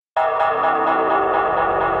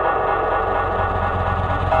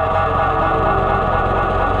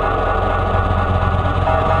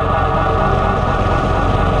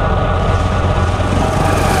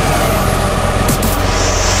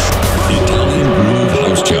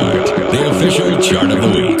Chart of the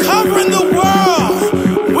week. Covering the world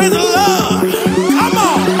with love. Come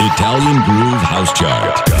on. Italian Groove House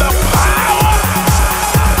Chart. The power.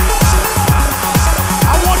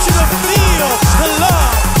 I want you to feel the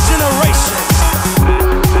love generation.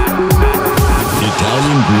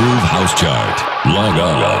 Italian Groove House Chart. Log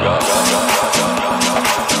on.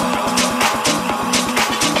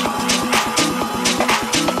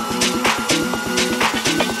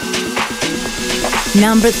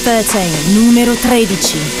 Number 13, numero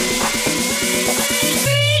 13.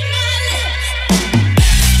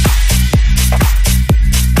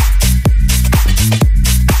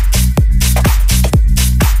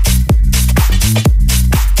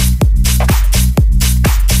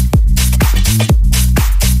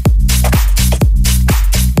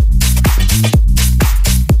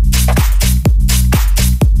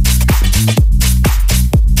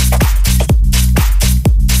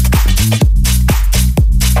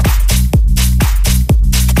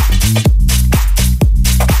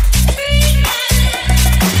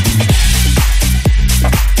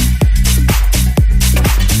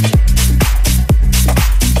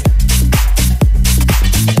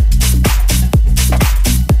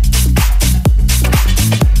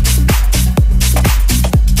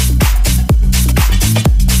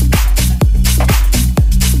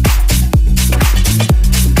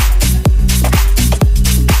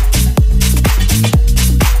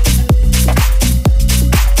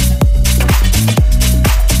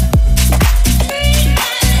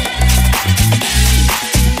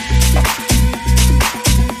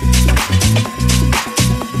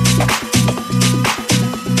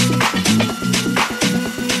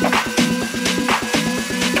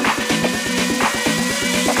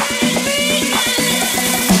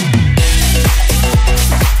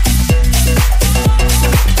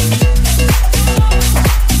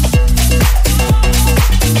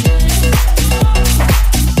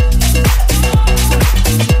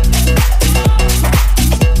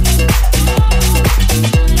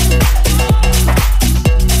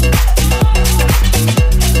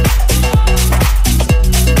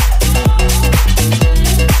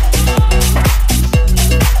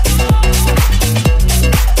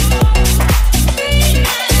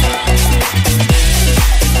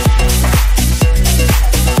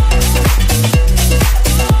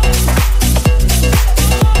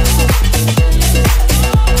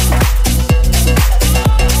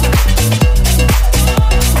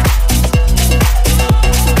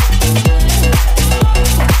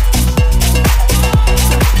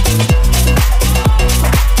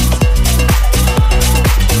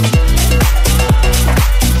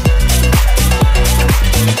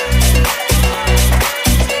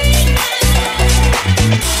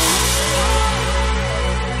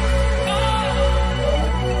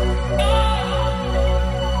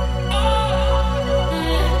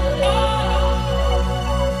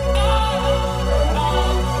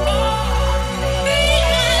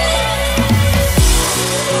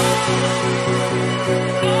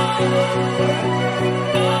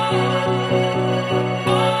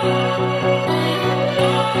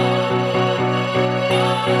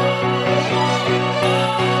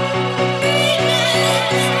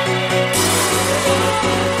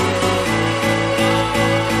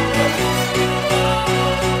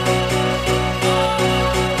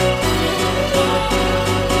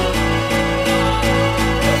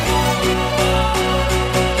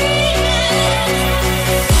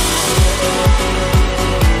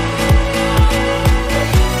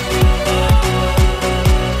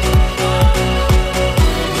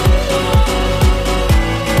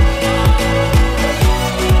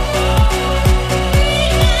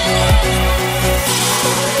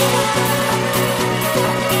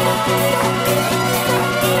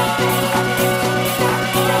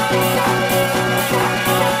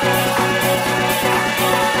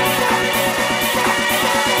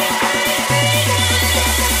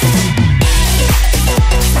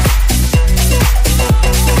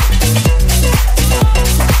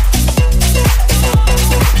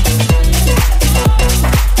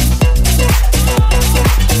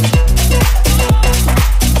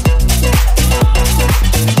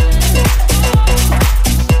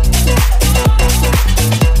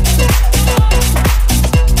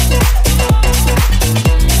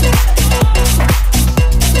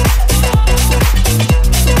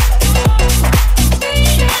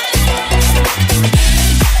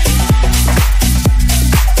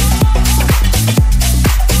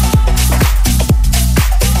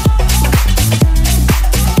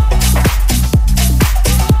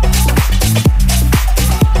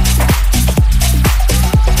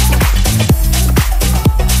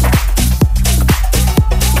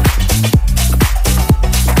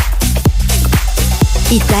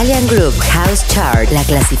 Italian Groove House Chart, la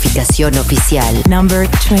clasificación oficial. Number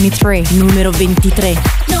 23, número 23.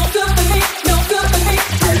 No good for me, no good for me.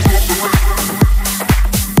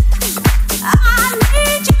 I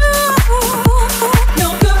need you.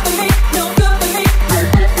 No good for me, no good for me.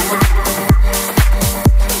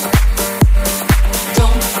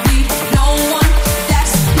 Don't need no one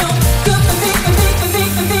that's no good for me, for me,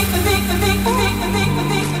 for me, for me, for me, for me, for me, for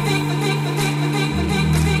me, for me, for me, for me, for me,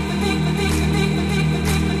 for me, for me, for me, for me.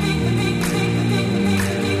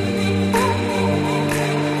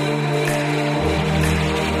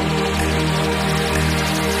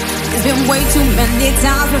 Been way too many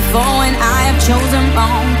times before and I have chosen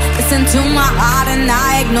wrong. Listened to my heart and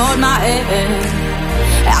I ignored my head.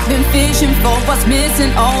 I've been fishing for what's missing,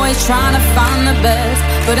 always trying to find the best.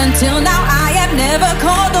 But until now I have never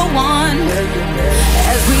called the one.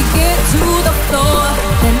 As we get to the floor,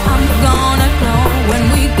 then I'm gonna know. When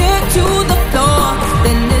we get to the floor,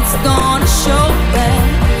 then it's gonna show that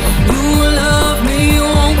you love me,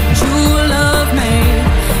 won't you love me?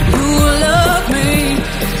 You love me.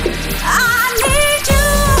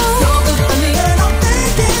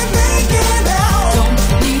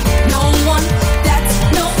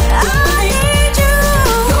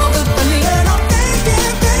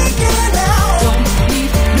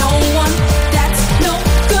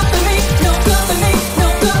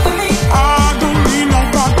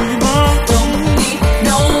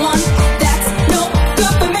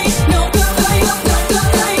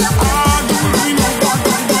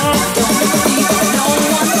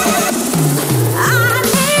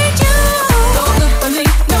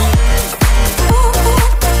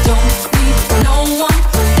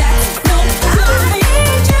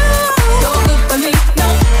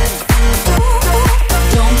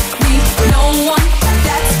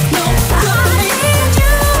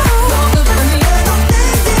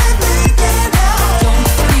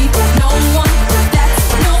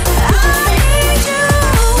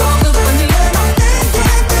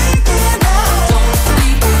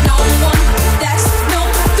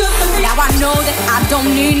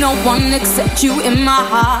 One except you in my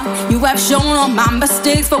heart. You have shown all my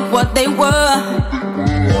mistakes for what they were.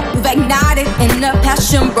 You've ignited in a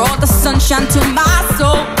passion, brought the sunshine to my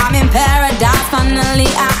soul. I'm in paradise, finally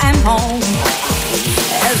I am home.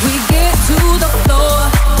 As we get to the floor,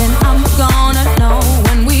 then I'm gonna know.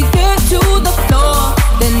 When we get to the floor,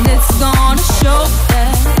 then it's gonna show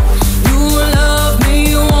that you love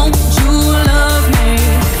me, won't you love me?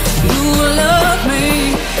 You love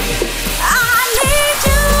me.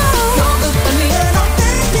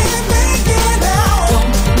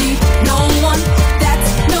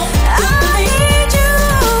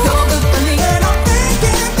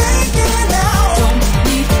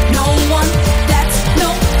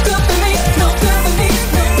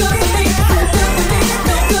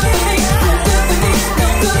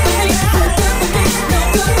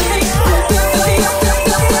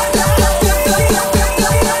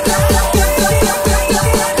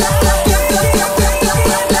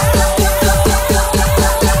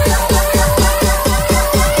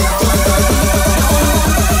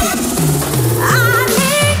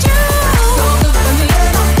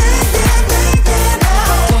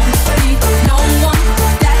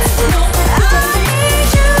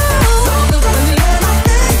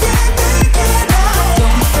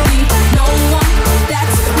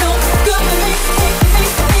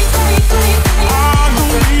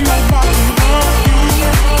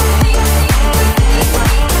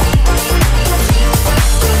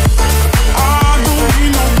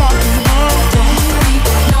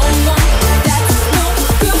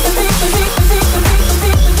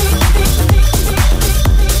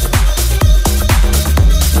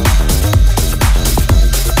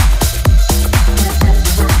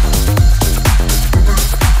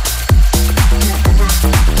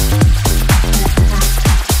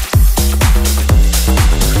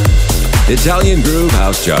 Italian Groove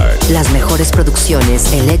House Chart. Las mejores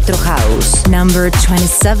producciones Electro House. Number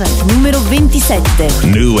 27, número 27.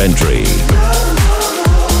 New entry.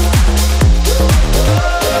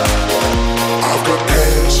 I've got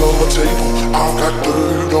hands on my table, I've got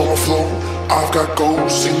dirt on my floor, I've got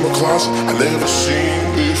ghosts in my closet I never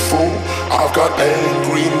seen before. I've got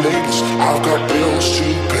angry neighbors, I've got bills to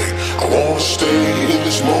pay. I wanna stay in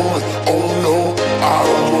this moment, oh no, I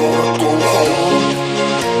don't wanna go home.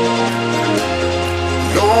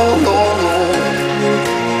 No, no, no,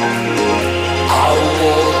 I don't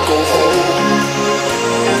wanna go home.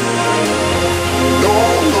 No,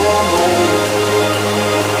 no, no,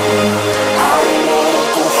 I don't wanna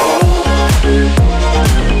go home.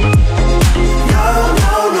 No,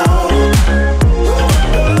 no, no,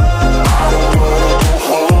 I don't wanna go home.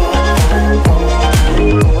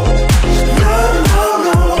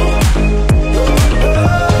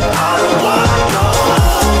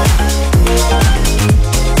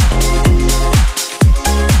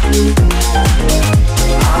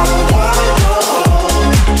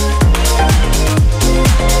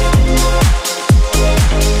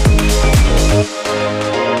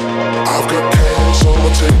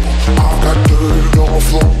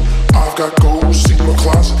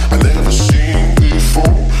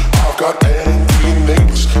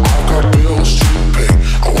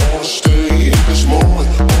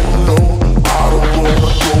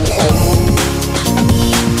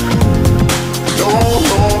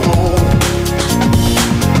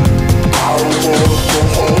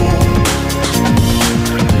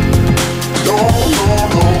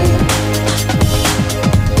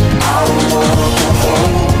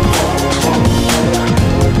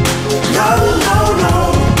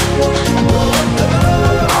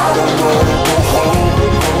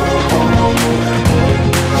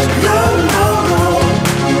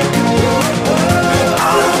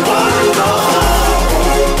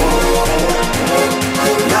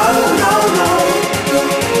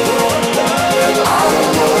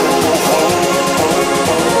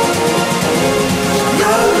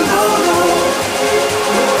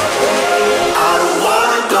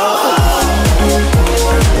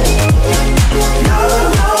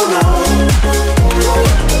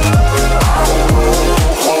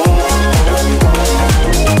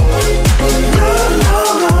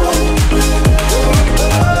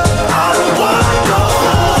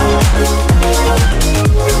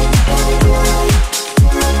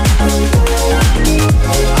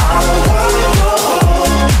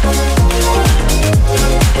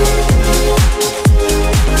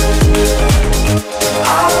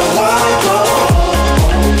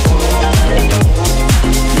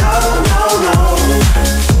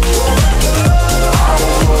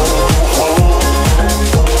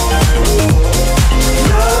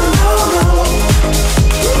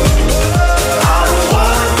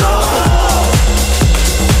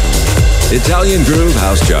 Italian Groove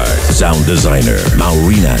House Chart. Sound designer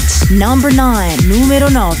Maurinats. Number 9, numero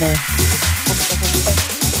 9.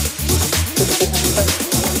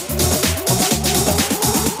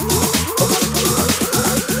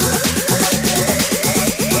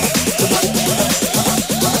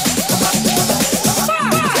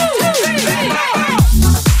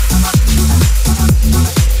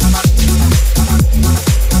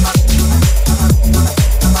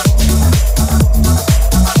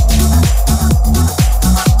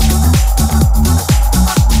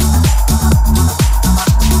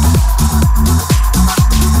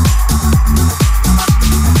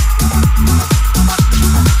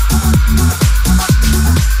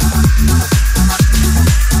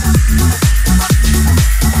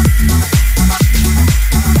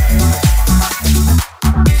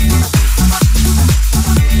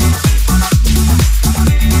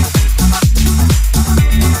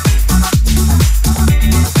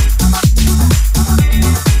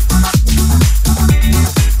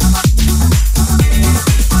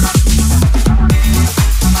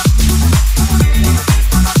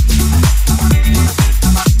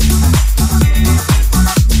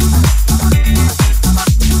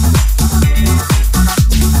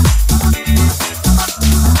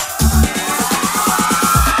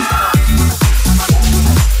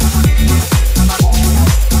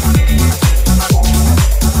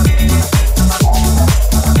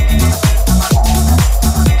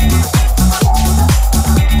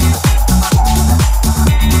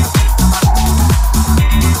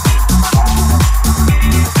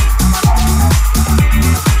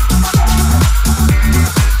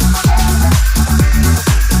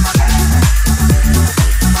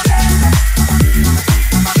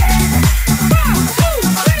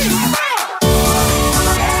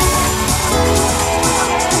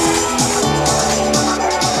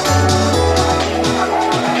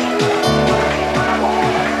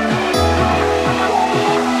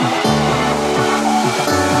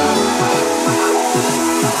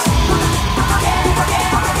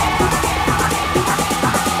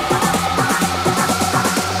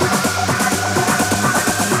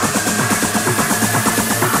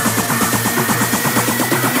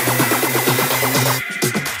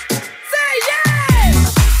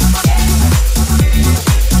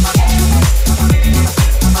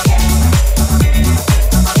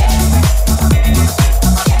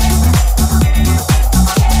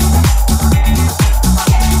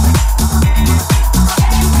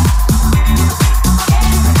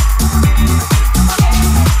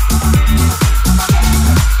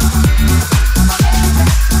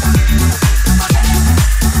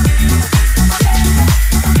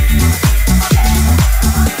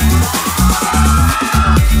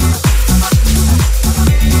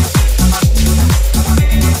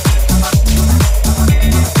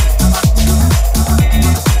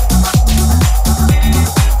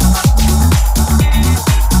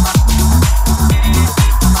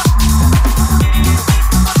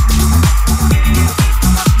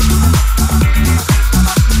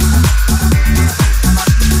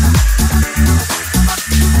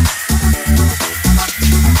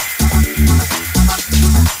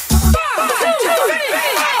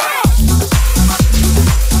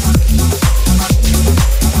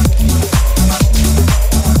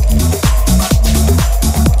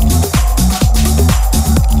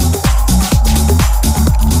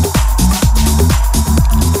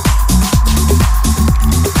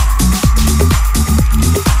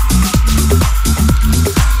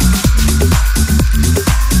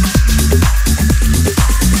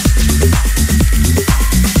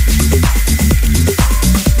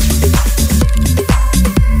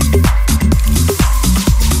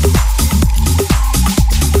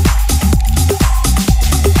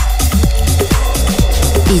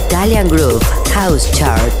 Italian Groove House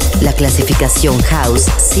Chart, la clasificación house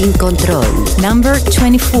sin control. Number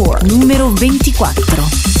 24, numero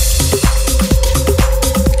 24.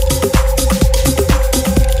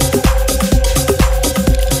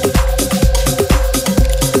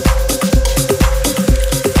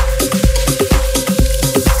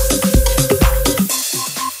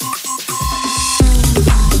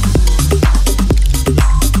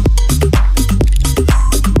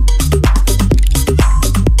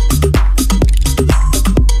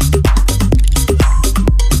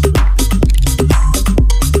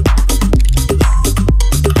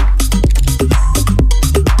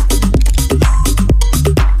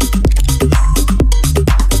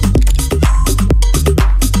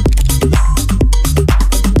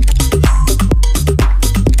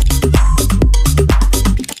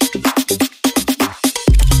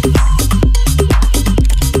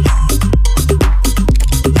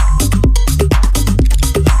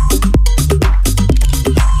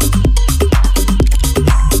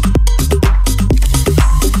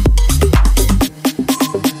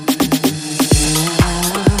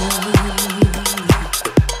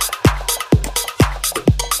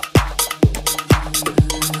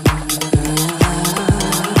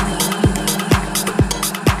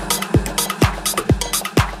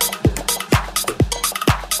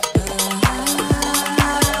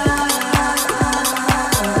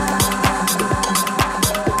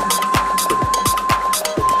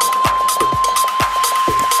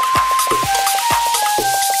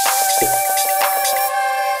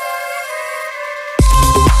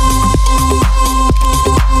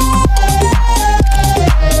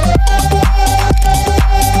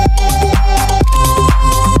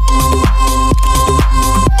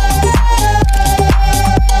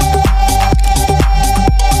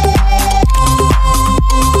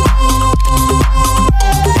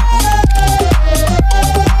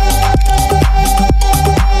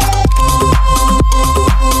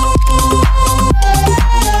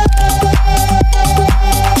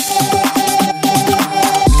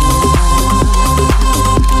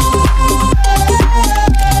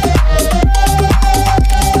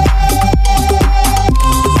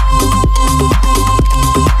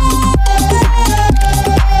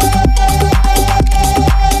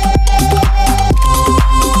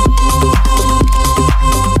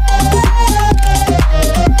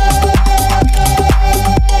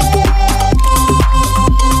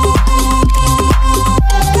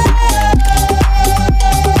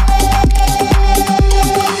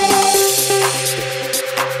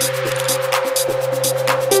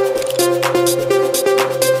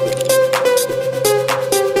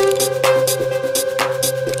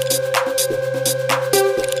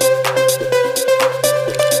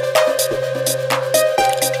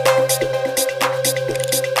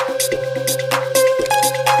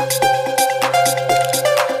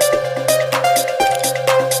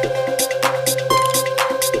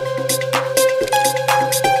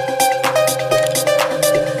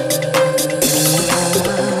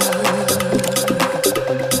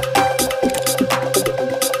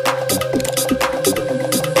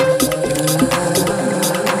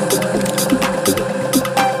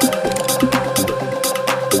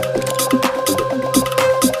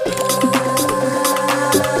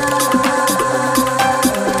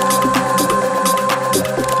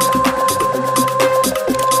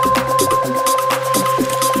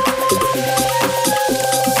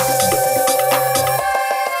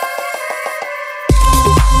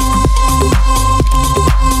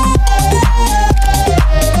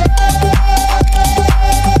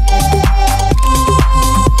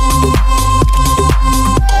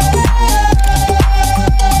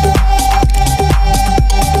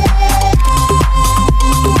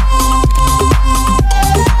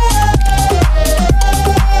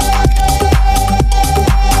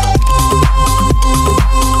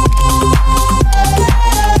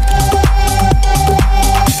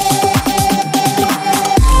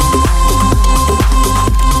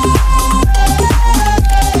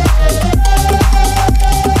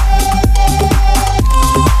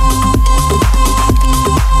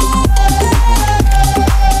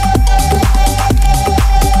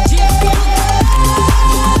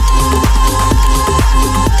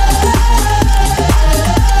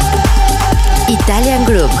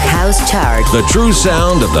 Chart. The true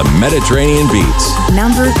sound of the Mediterranean beats.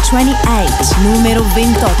 Number 28, numero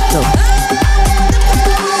 28.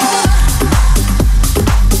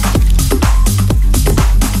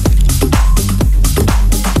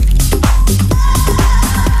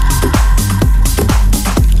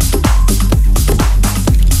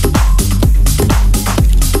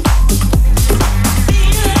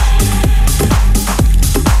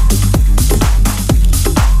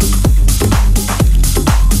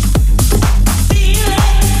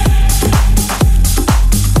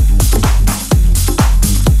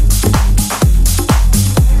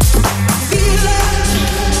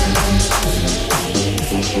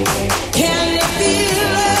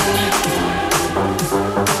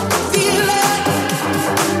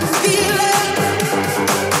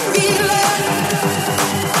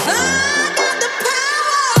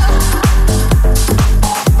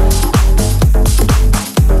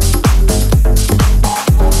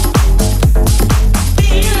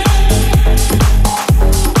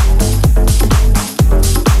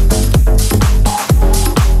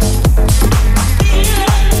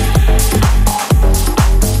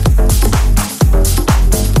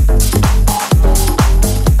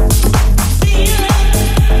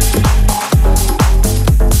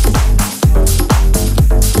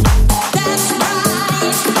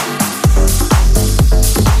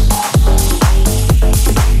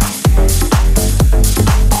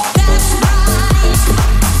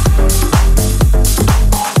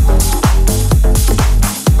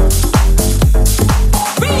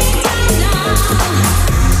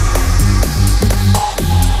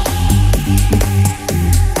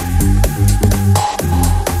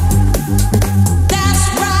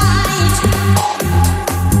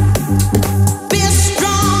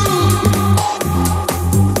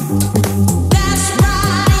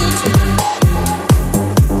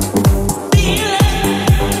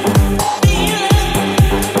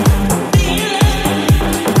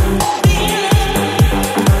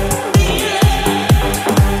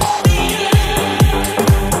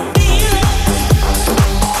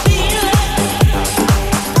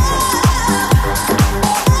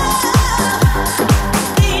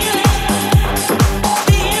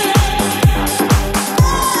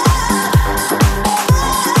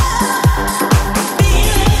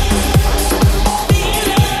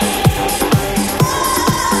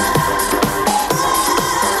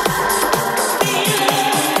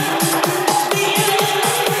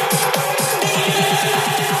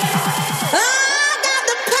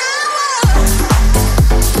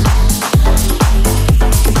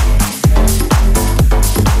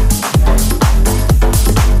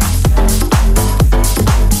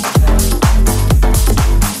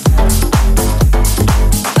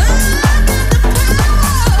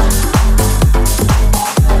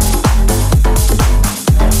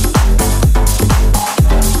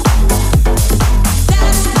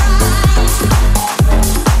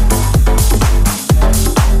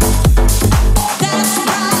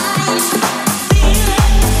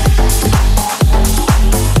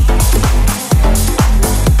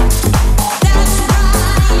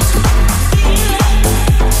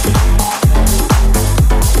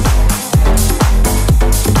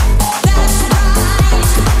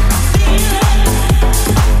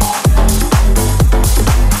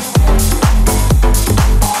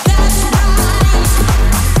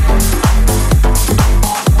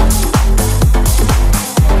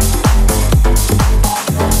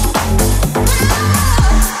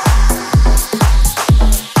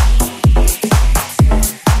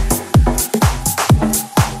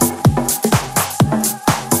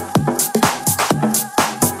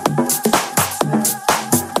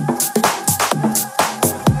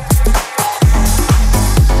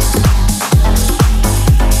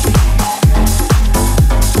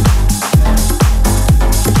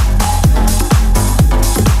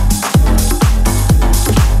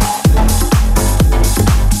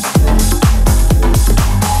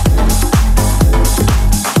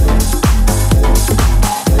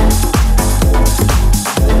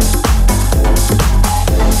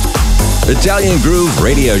 Italian Groove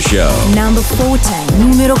Radio Show. Number 14,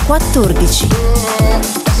 numero 14.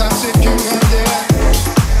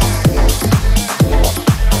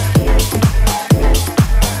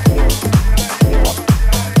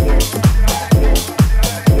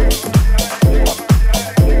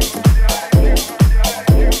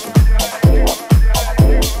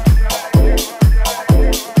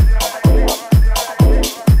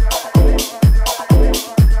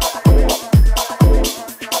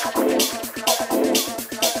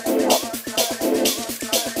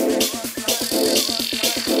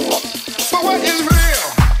 But what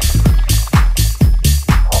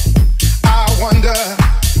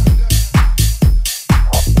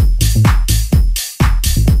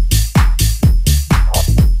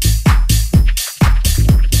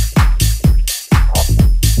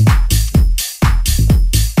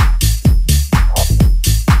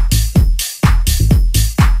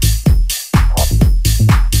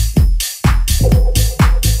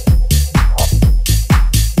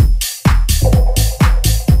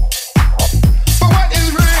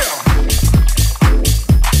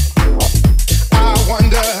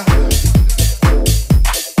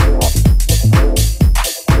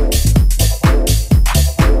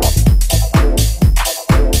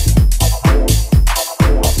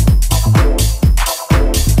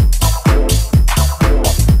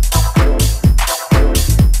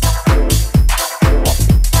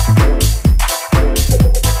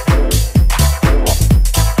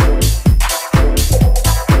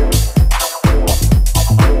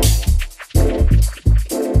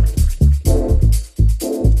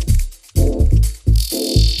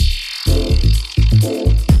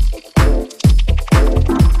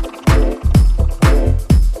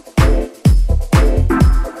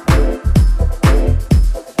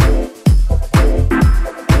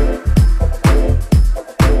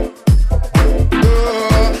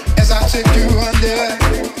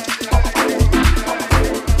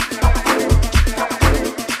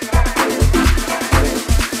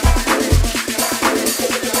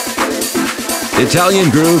Italian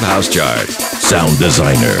Groove House Chart. Sound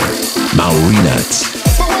designer, Maurinats.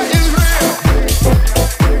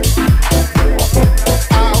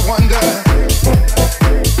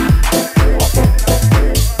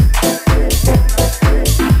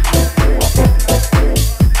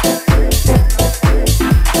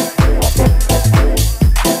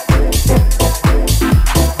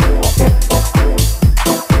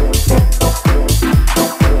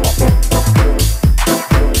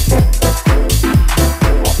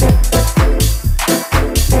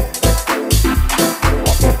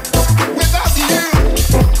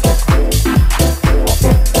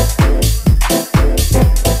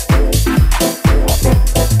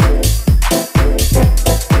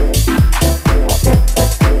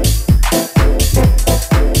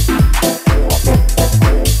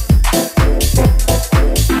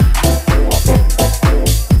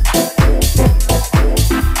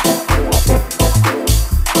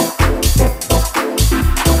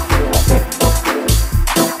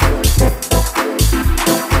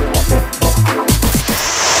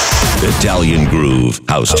 Italian Groove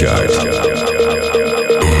House Chart. You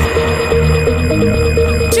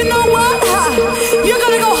know what? You're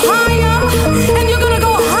gonna go higher, and you're gonna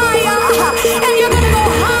go higher, and you're gonna go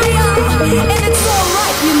higher, and it's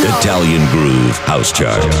alright, you know. Italian Groove House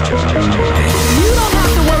Chart. You don't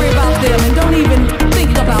have to worry about them, and don't even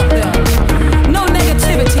think about them. No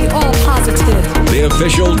negativity, all positive. The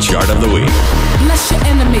official chart of the week. Bless your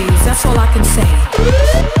enemies, that's all I can say.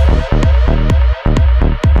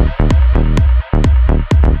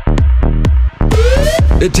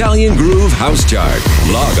 Italian Groove House Chart.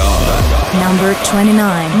 Log on. Number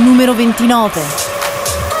 29. Numero 29.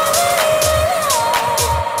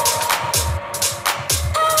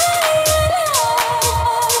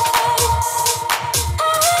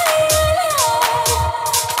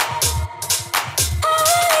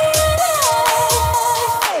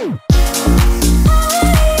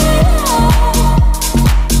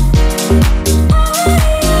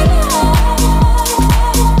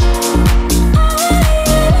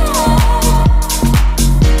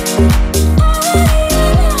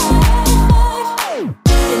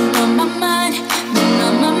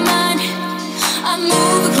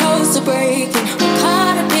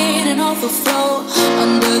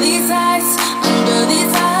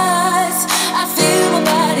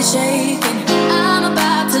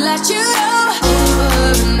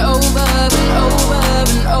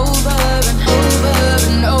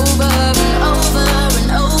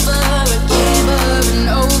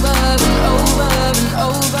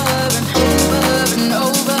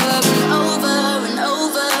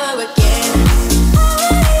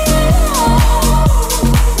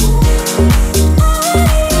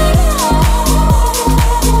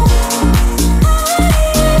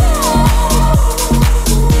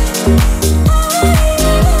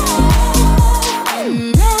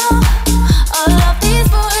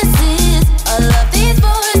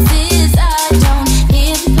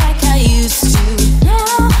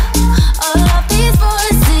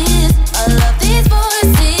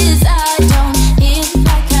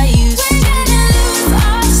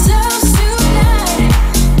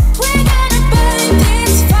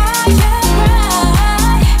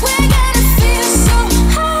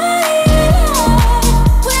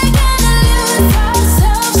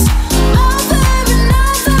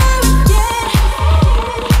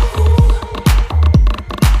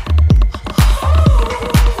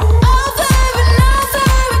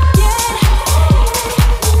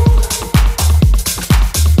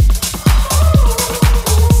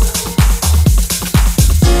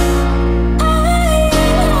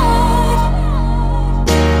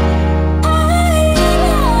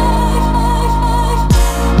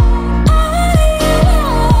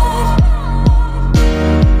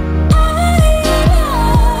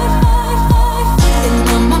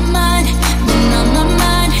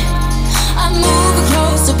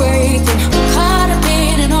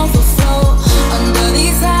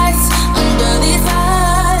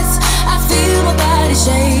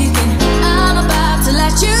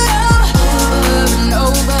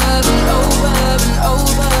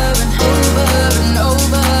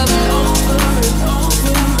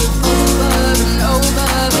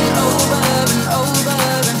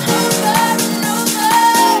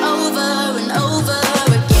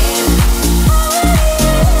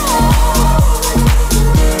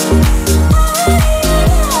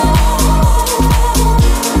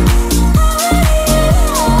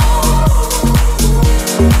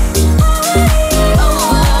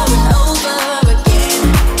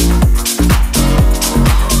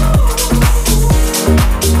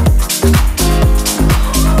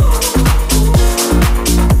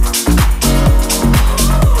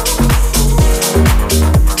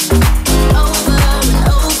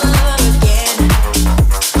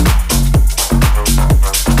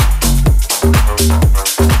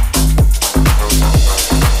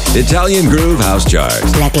 Italian Groove House Chart.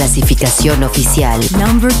 La clasificación oficial.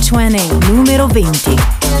 Number 20, numero 20.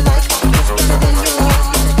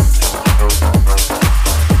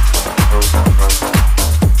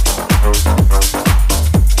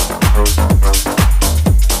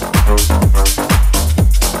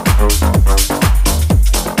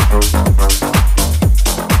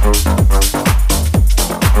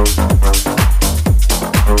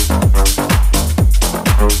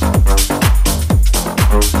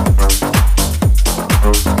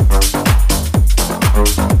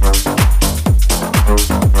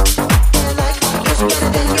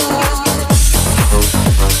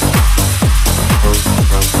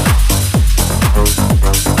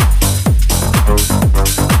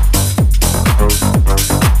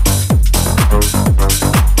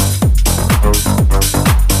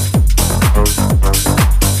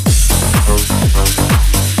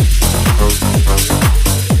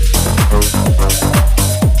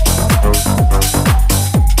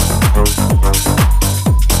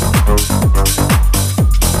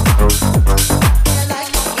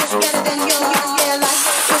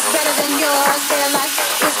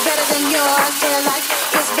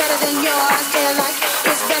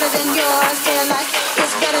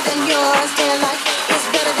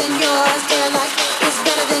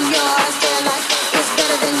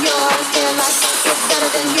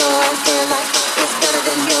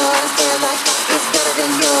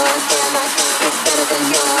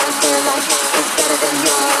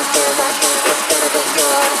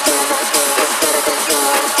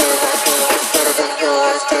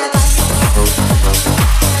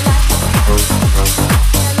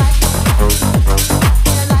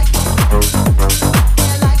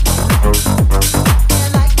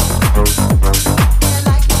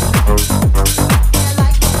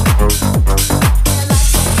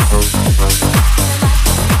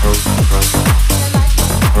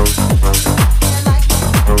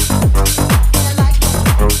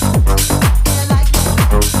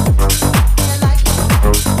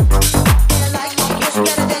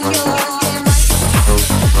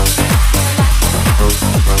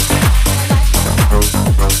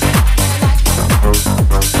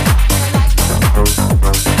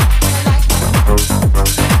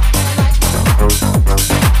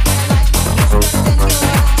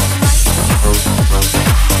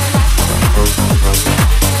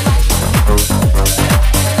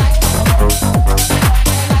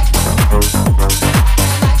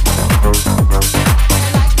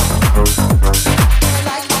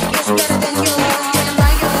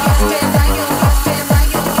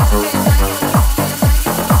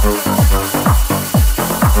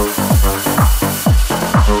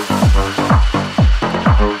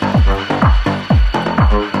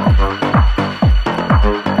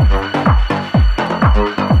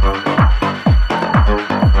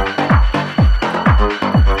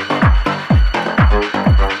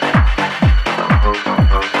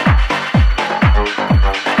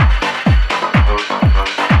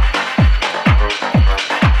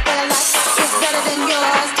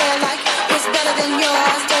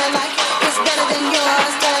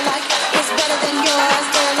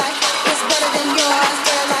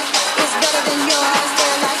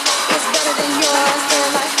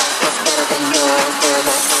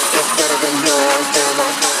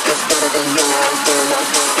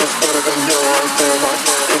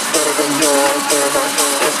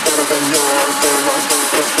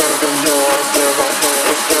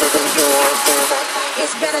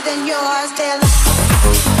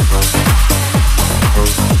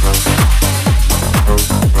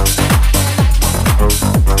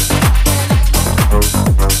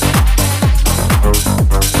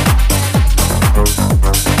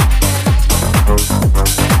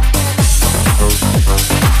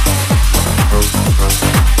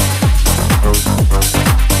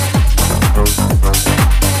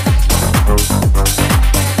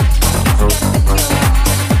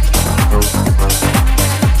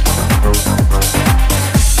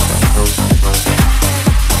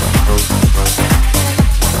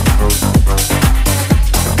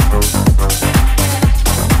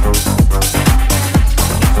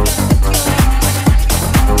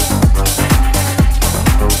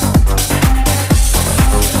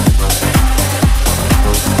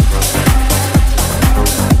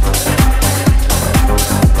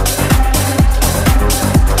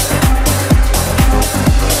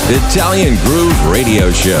 Italian Groove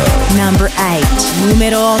Radio Show. Number 8,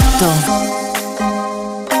 numero 8.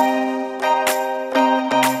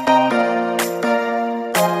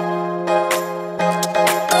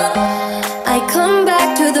 I come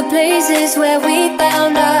back to the places where we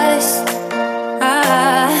found us.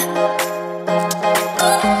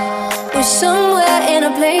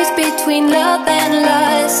 between love and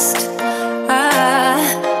lust.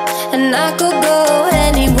 And I could go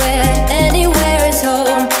anywhere, anywhere is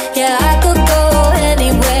home. Yeah, I could go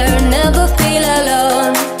anywhere, never feel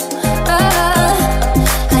alone.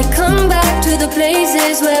 I come back to the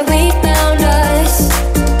places where we found us.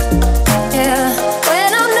 Yeah,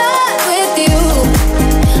 when I'm not with you,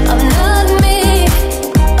 I'm not me.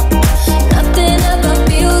 Nothing ever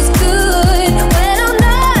feels good. When I'm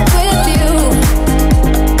not with you,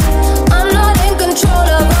 I'm not in control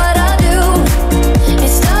of what I do.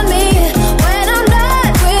 It's not me. When I'm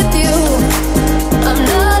not with you, I'm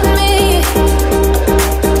not me.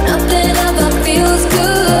 Nothing ever feels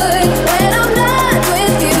good. When I'm not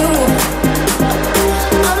with you,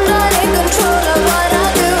 I'm not in control of what I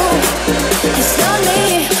do. It's not me.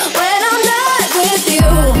 When I'm not with you.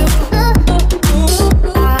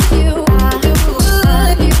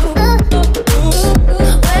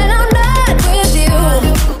 When I'm not with you,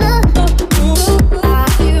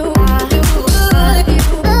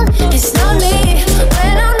 it's not me.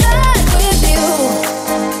 When I'm not with you,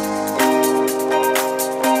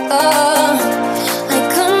 I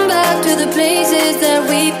come back to the places that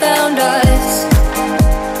we found us.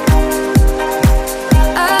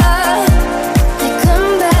 I come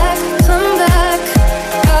back.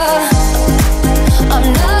 I'm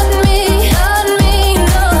not me,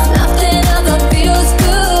 no. Nothing ever feels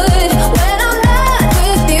good. When I'm not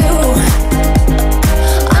with you,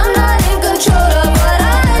 I'm not in control of what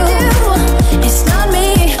I do. It's not me.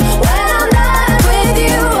 When I'm not with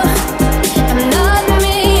you, I'm not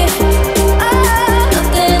me.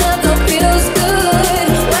 Nothing ever feels good.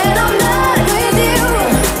 When I'm not with you,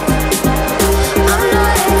 I'm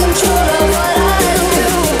not in control of what I do.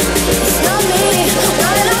 It's not me. When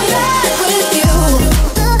I'm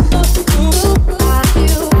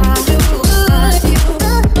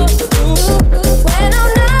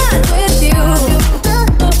not with you. When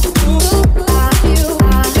I'm not with you,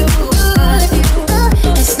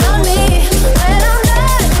 it's not me. When I'm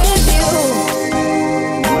not with you,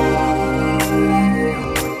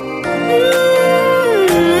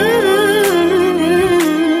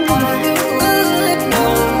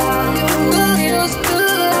 feels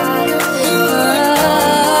good.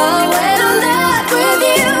 When I'm not with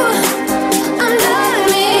you, I'm not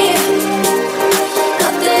me.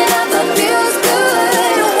 Nothing ever feels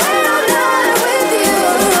good. When I'm not with you,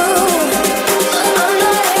 I'm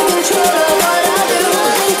not in control of what I do.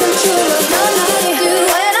 In control of what I do.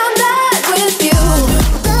 When I'm not with you,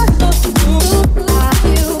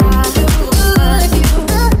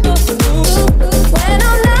 when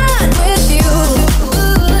I'm not with you,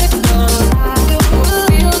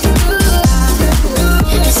 feels good.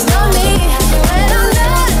 It's not me. When I'm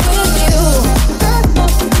not with you.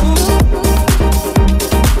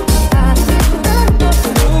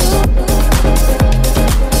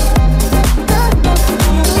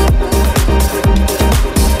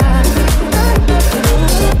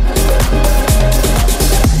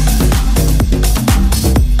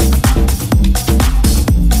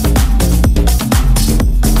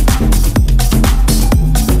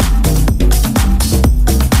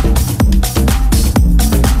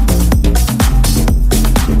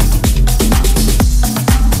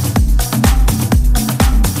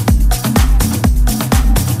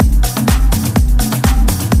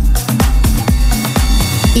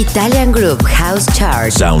 Italian Group House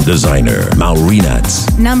Chart. Sound designer Maurinats.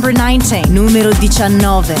 Number 19, numero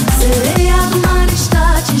 19. Sereia do mar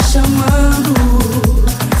está te chamando.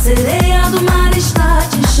 Sereia do mar está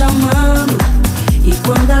te chamando. E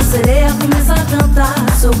quando a sereia começa a cantar,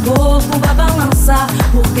 seu corpo vai balançar,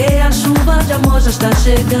 porque a chuva de amor já está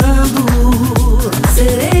chegando.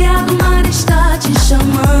 Sereia do mar está te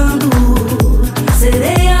chamando.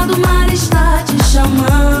 Sereia do mar está te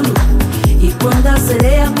chamando. E quando a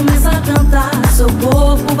sereia começa a cantar, seu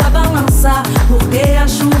corpo vai balançar, porque a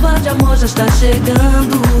chuva de amor já está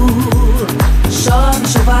chegando. Chove,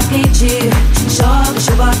 chuva quente, chove,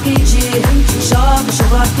 chuva quente, chove,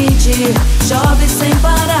 chuva quente, chove sem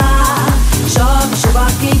parar. Chove, chuva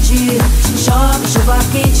quente, chove, chuva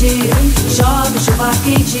quente, chove, chuva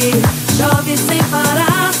quente, chove sem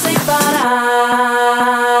parar, sem parar.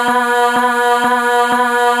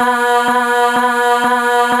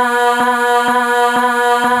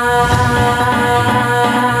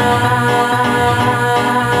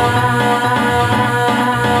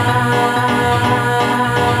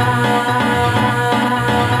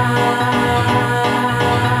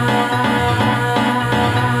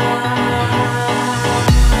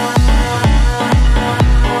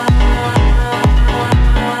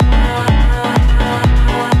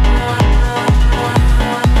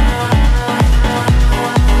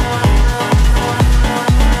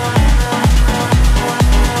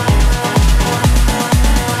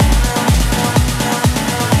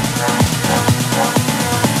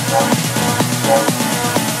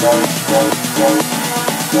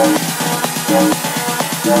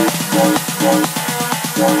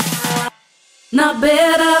 Na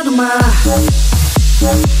beira do mar.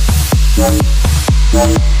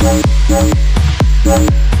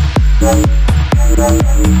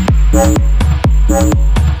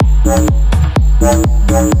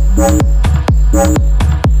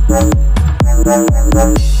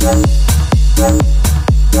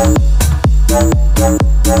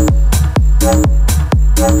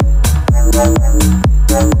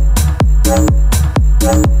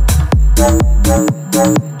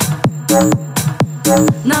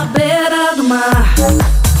 Na beira do mar.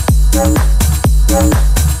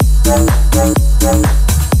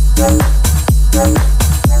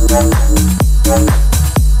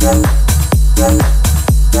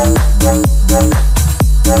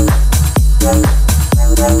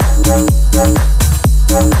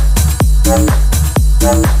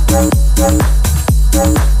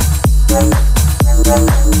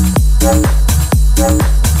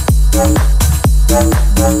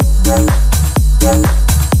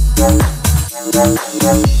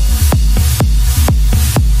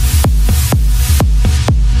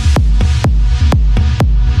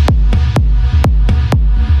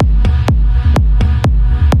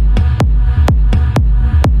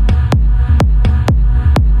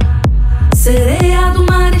 Sereia do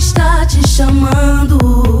mar está te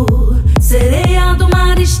chamando, sereia do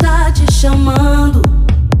mar está te chamando.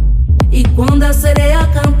 E quando a sereia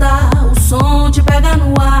cantar, o som te pega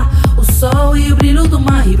no ar, o sol e o brilho do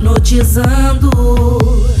mar hipnotizando.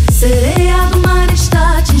 Sereia do mar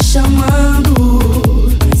está te chamando,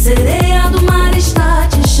 sereia do mar está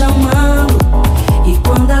te chamando. E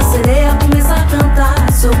quando a sereia começa a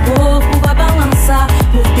cantar, seu corpo vai balançar,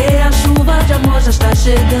 porque a chuva de amor já está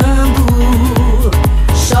chegando.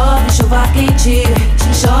 Chove, chuva quente,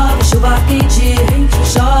 chove, chuva quente,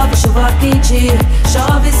 chove, chuva quente,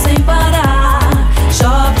 chove sem parar.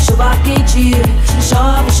 Chove, chuva quente,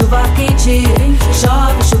 chove, chuva quente,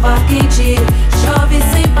 chove, chuva quente, chove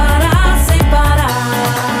sem parar, sem parar.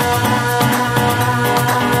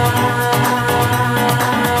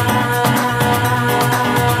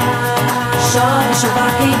 Chove, chuva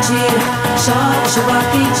quente, chove, chuva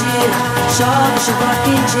quente, chove, chuva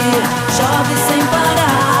quente, chove sem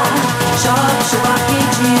parar. Chove, chuva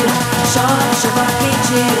quente, chove, chuva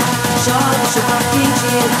quente, chove, chuva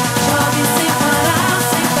quente, chove sem parar,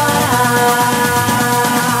 sem parar.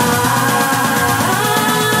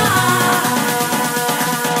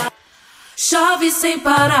 Chove sem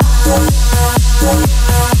parar.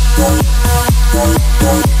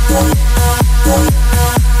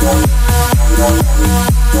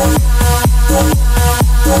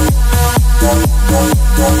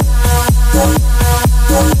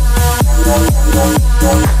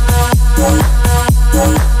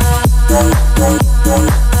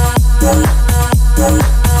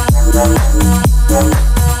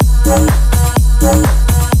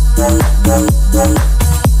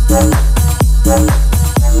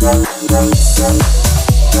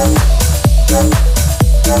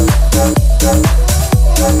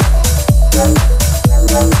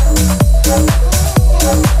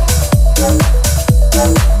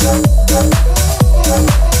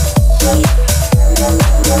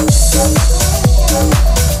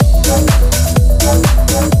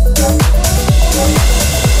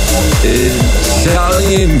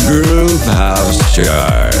 Italian Groove House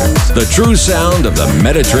Chart. The true sound of the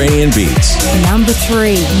Mediterranean beats. Number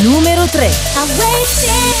 3, numero 3. I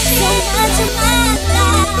wasted so much of my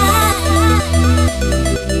life.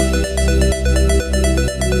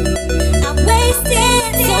 I wasted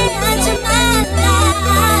so much of my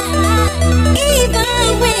life. Even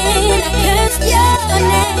when I cursed your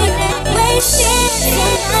name, I wasted so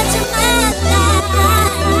much of my life.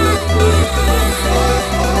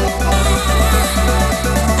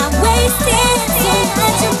 I wasted so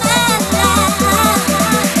much of my life.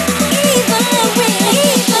 Even when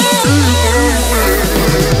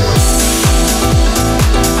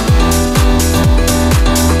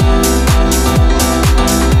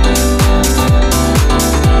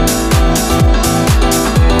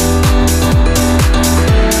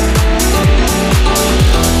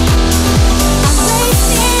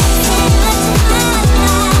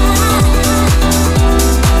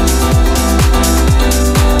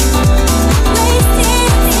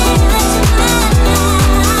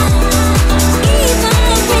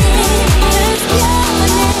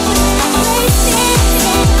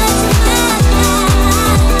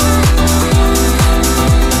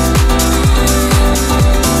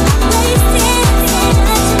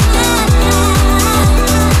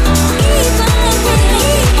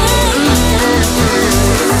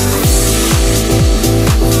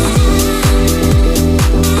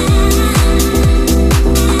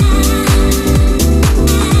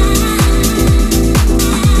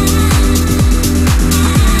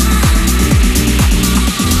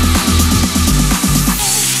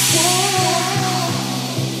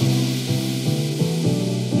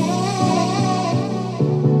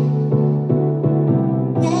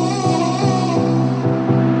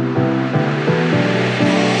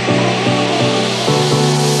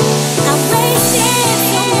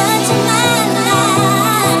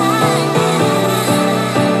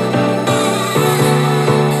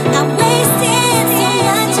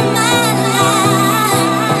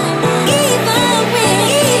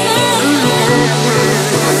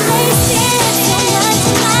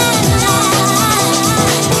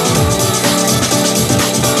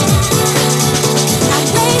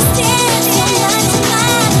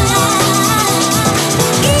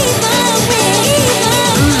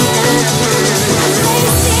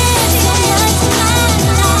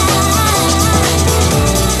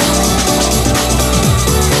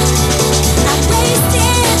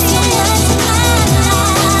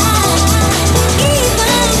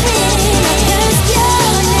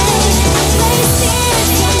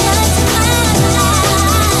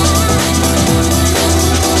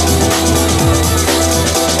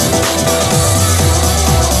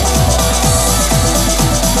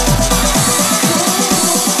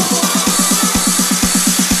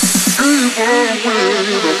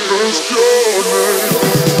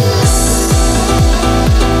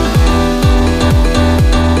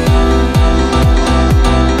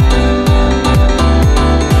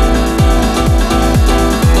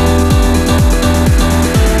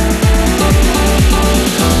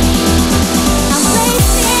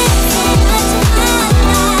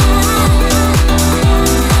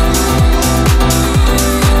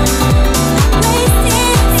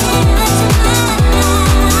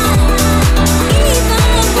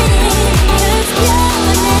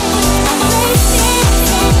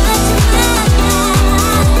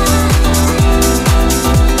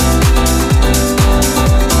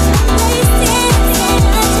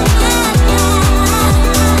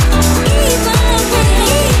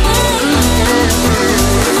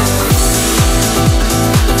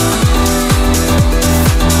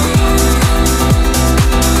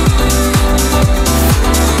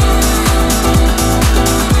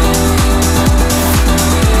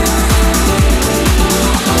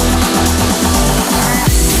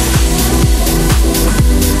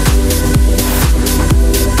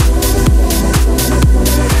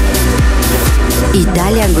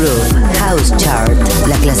Italian Groove House Chart,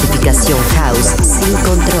 la clasificación house sin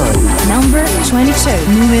control. Number 22,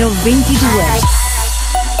 número 22.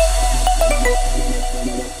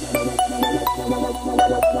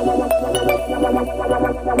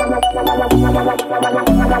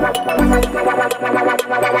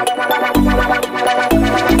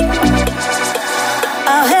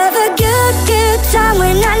 I'll have a good time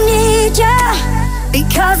when I need ya,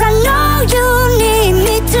 because I know you need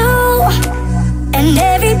me too. And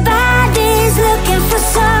everybody's looking for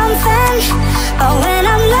something, but when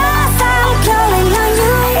I'm lost, I'm calling on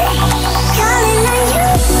you, calling on you.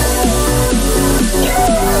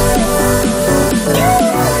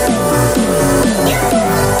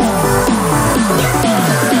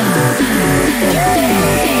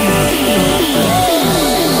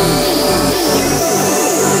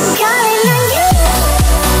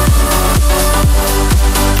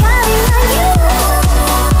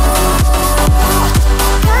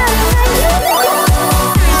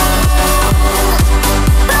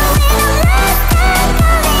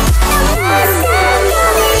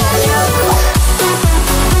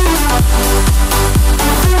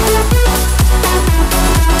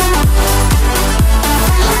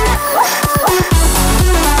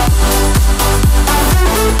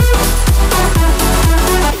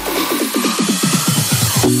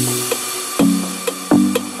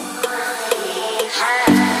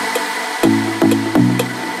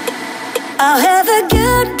 I'll have a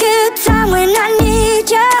good time when I need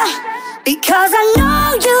ya, because I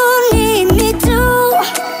know you need me too.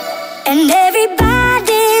 And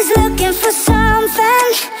everybody's looking for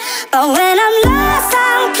something, but when I'm lost,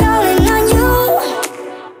 I'm calling on you.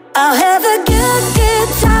 I'll have a good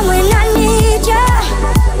time when I need ya,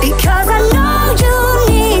 because I know you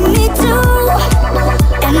need me too.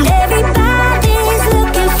 And everybody's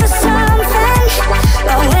looking for something,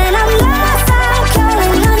 but when I'm lost, I'm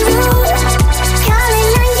calling on you.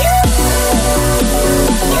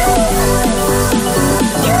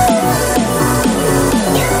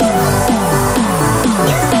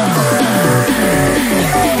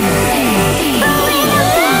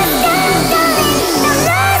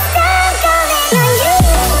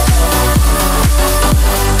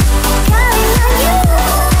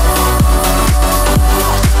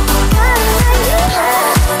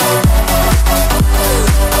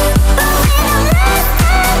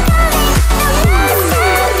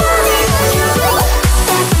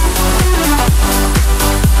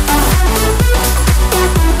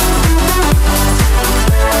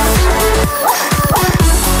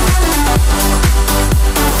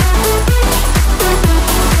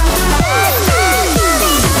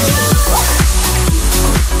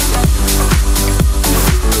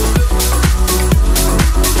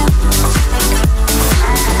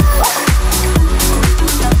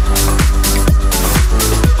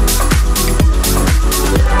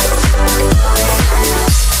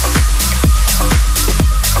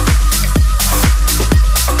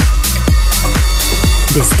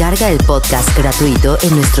 Descarga el podcast gratuito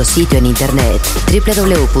en nuestro sitio en internet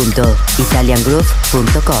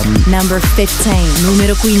www.italiangroove.com. Number 15,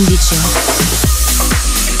 numero 15.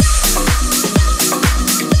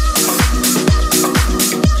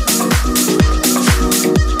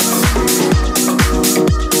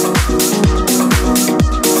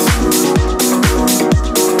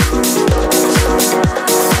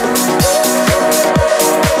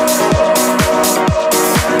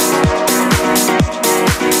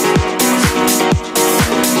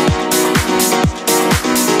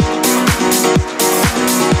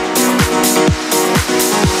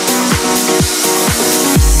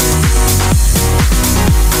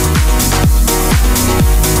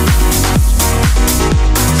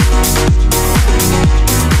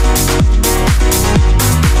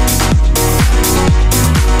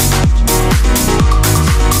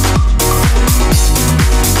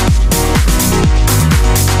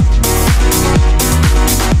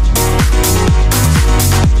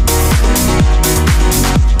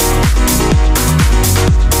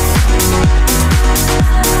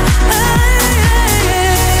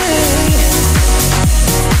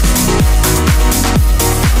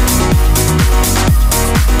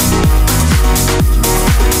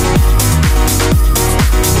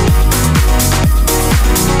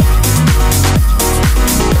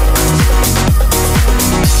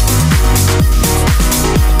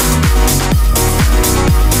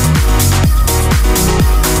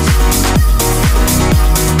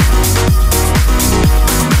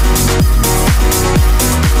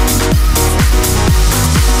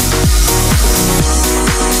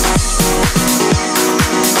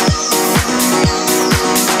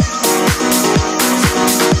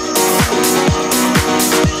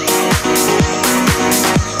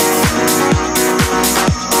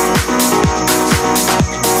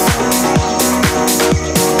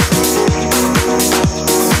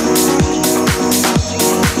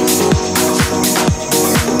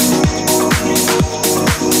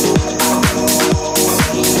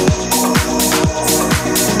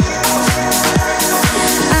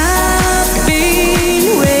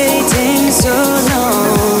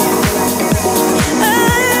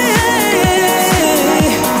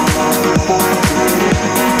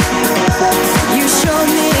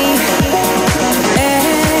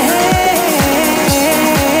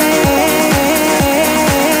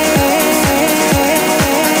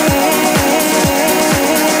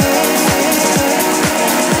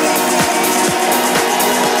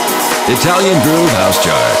 Italian Groove House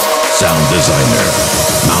Chart. Sound designer,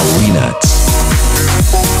 Maurinat.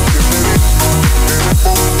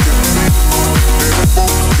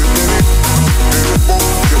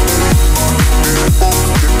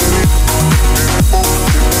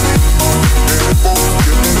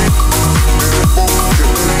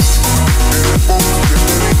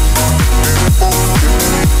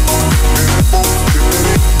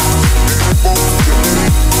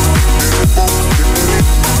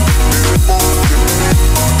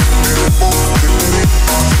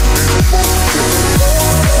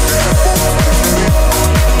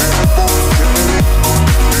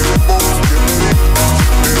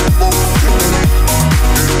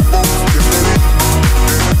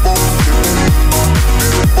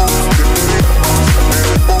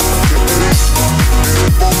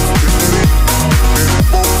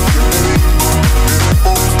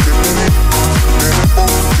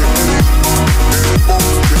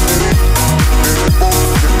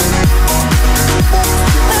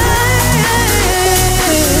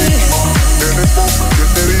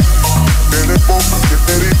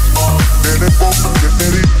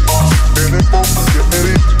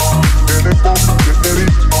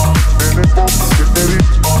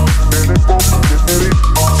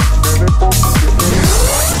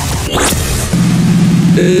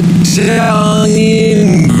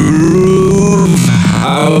 Italian Groove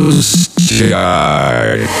House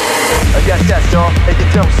Chart. Yes, yes, y'all, and you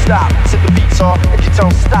don't stop. To the beat, y'all, and you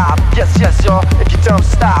don't stop. Yes, yes, y'all, and you don't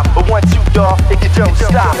stop. But 1, 2, y'all, and you don't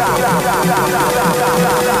stop.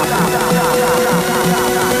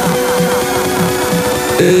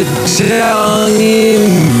 Italian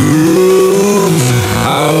Groove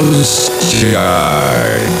House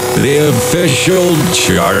Chart. The official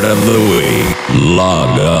chart of the week.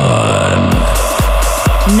 Log on.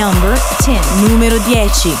 Number 10, numero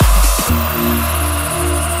 10.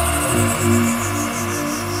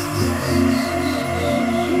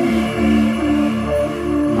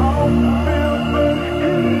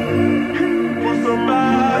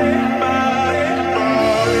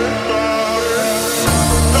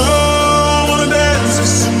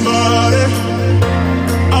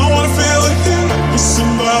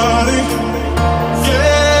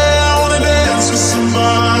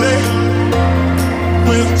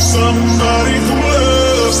 Somebody who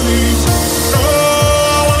loves me. Oh,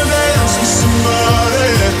 I wanna dance with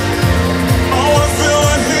somebody. I wanna feel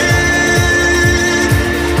the heat.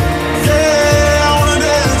 Yeah, I wanna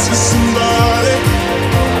dance with somebody.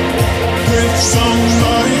 With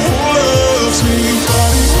somebody who loves me.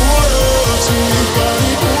 Body who loves me. Body who loves me.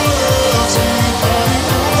 Body who loves me.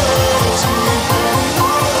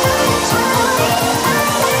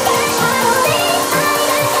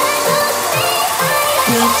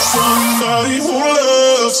 With somebody who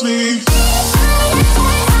loves me.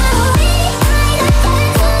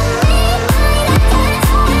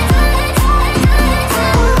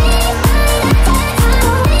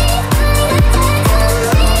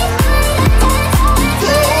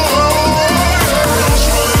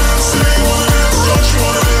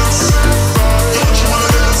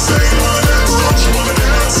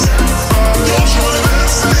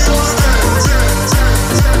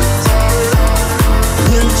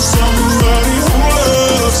 Somebody who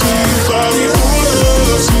loves me, body who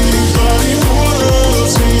loves me, body who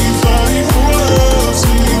loves me, body who loves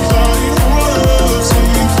me, body who loves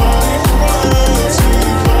me, body who loves me,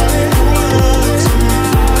 body who loves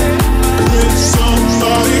me, with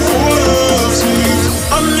somebody who loves me.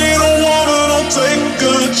 I need a woman who'll take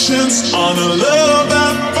a chance on a love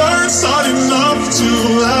at first sight enough to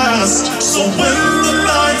last. So when the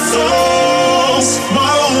night falls,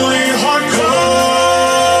 my lonely heart calls.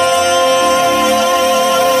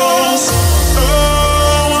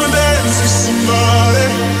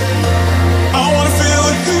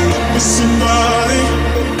 Somebody,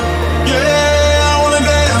 yeah, I wanna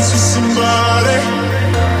dance with somebody,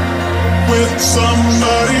 with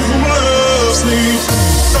somebody who loves me.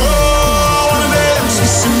 Oh, I wanna dance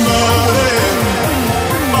with somebody.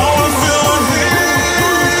 I wanna feel the heat.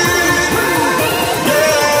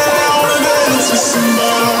 Yeah, I wanna dance with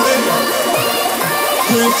somebody,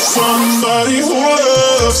 with somebody who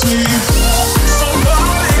loves me.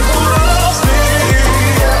 Somebody who loves me.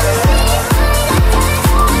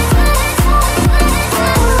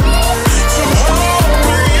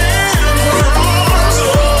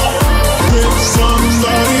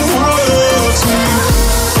 Somebody who loves me.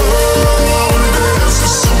 Oh, I wanna dance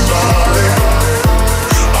with somebody.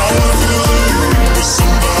 I wanna feel the heat with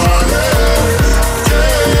somebody.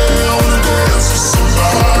 Yeah, I wanna dance with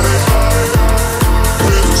somebody.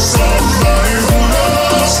 With somebody who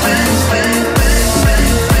loves me.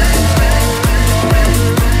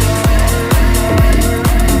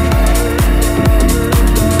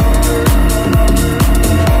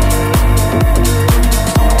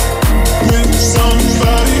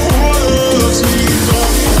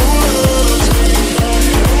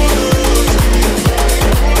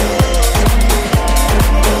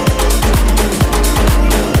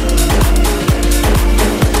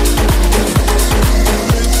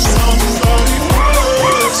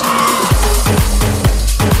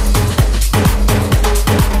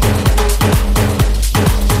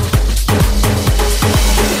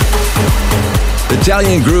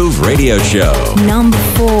 Italian Groove Radio Show. Number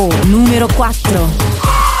 4, numero 4.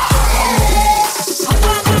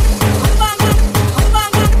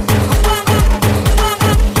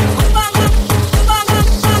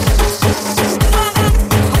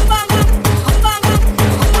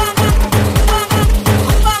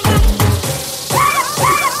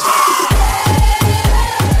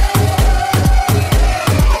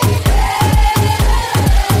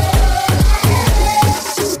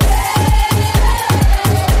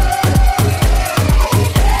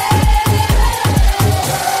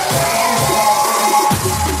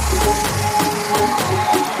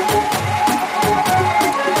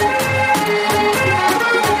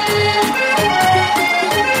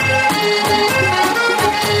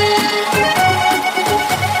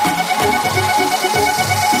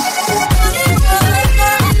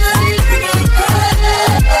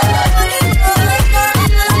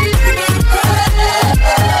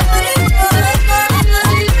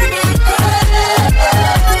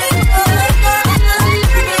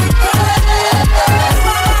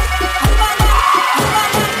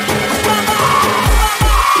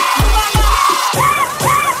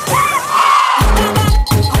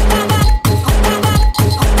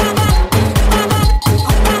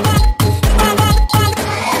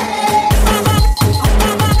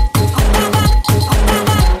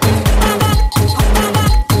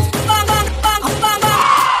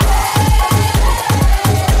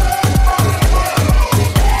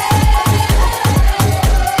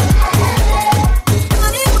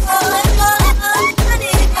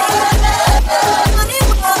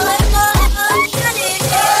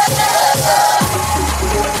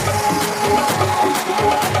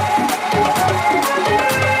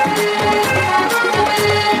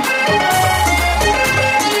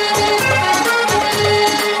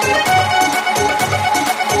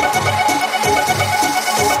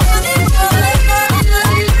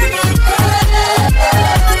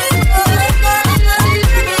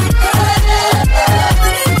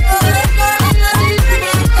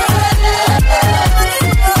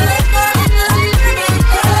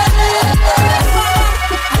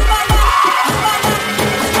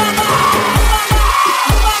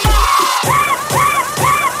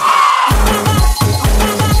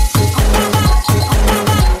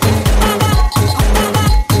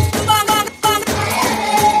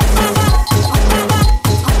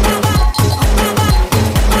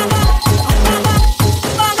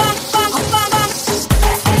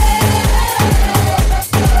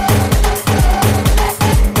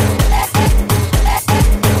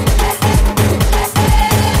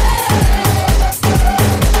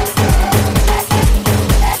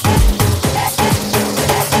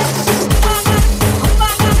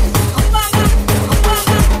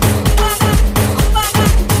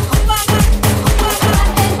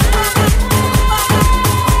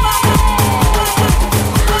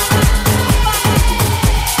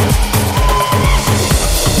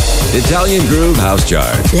 Italian Groove House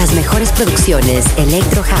Chart. Las mejores producciones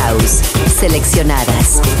Electro House,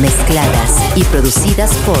 seleccionadas, mezcladas y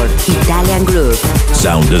producidas por Italian Groove.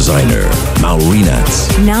 Sound designer, Maurinats.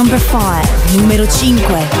 Number 5, numero 5.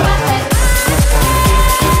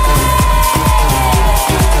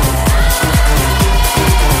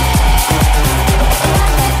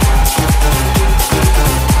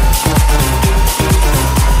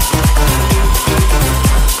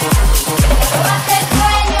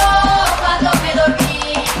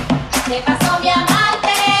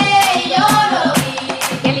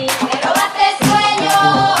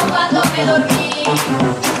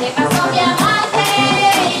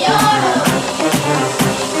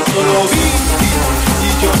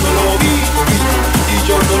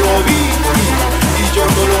 Yo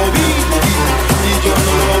no lo vi.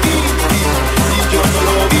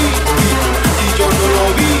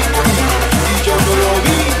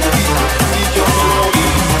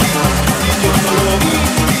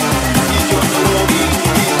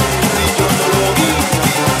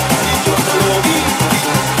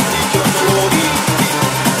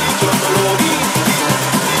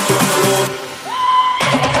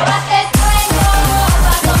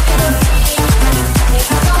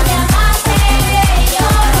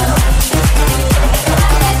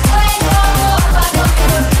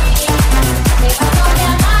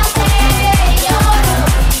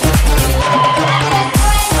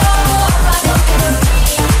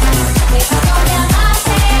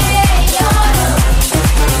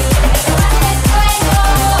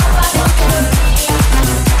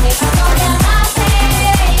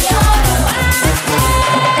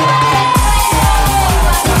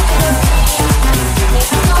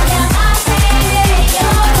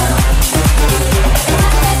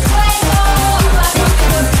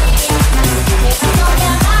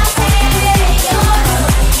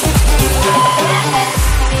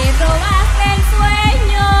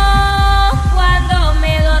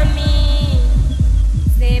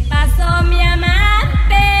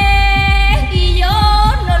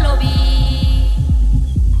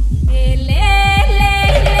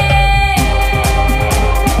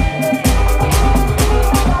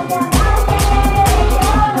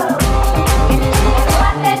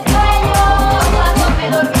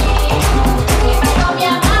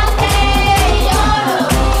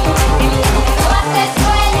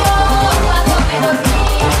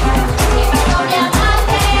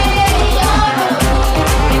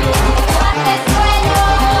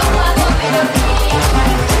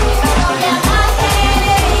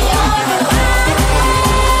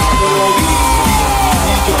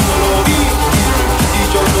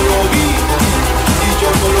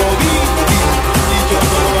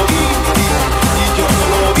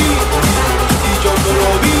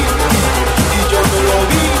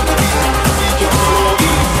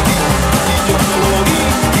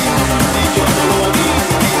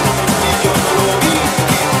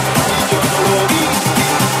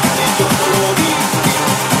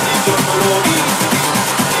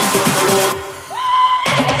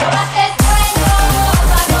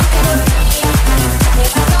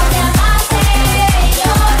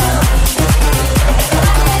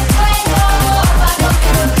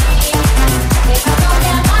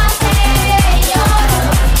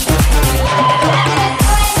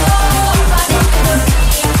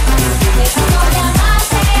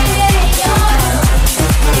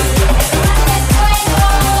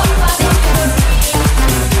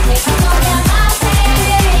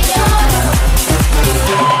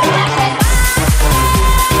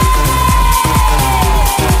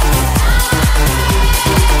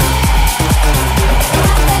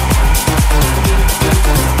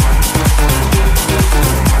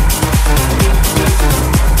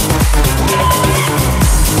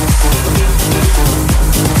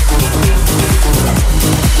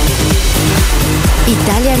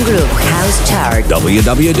 Italian Groove House Chart.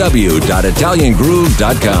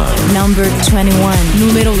 www.italiangroove.com. Number 21,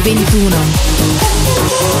 numero 21.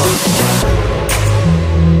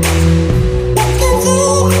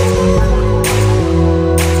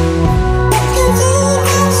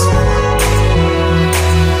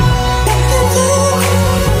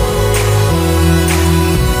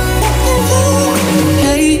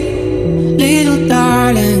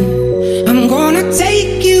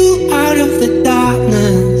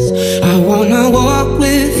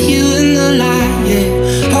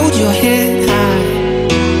 Hold your head high.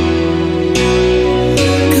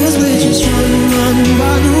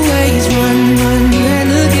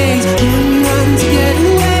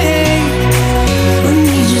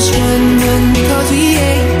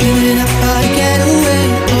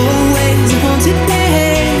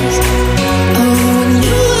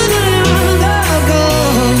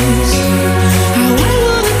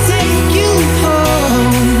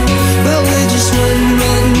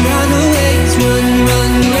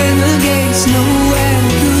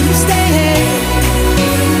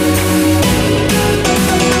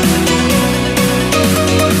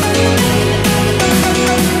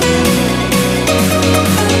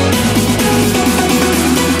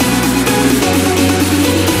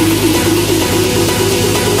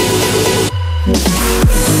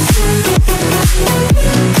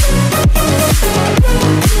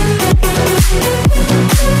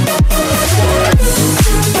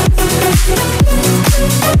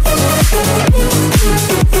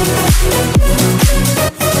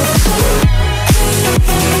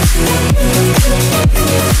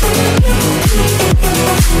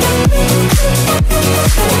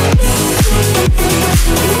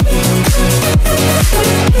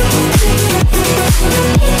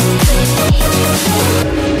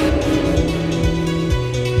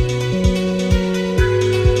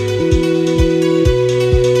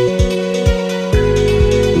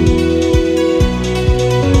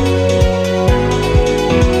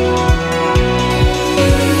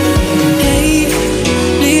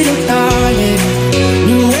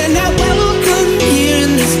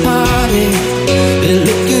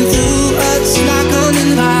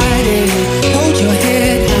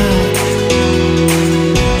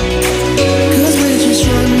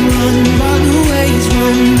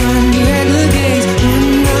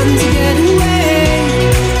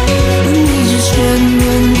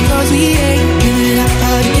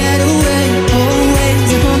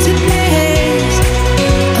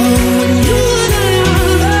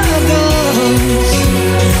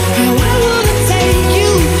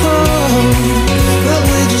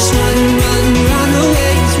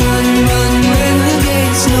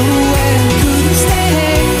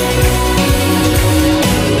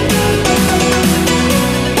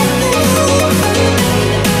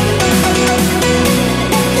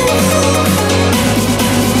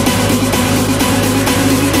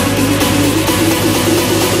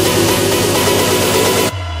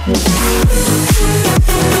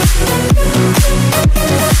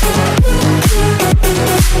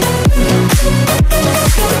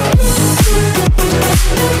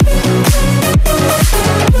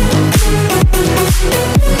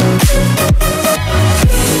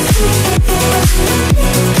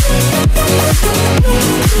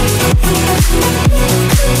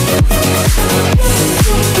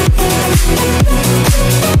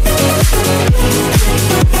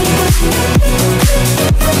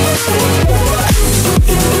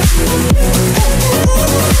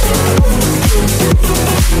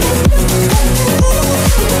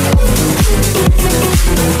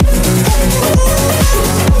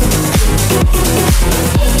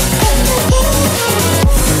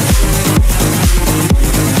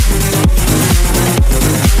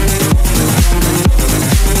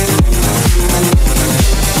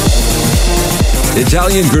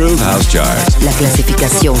 Italian Groove House Chart. La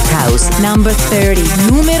clasificación House. Number 30,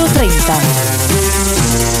 número 30.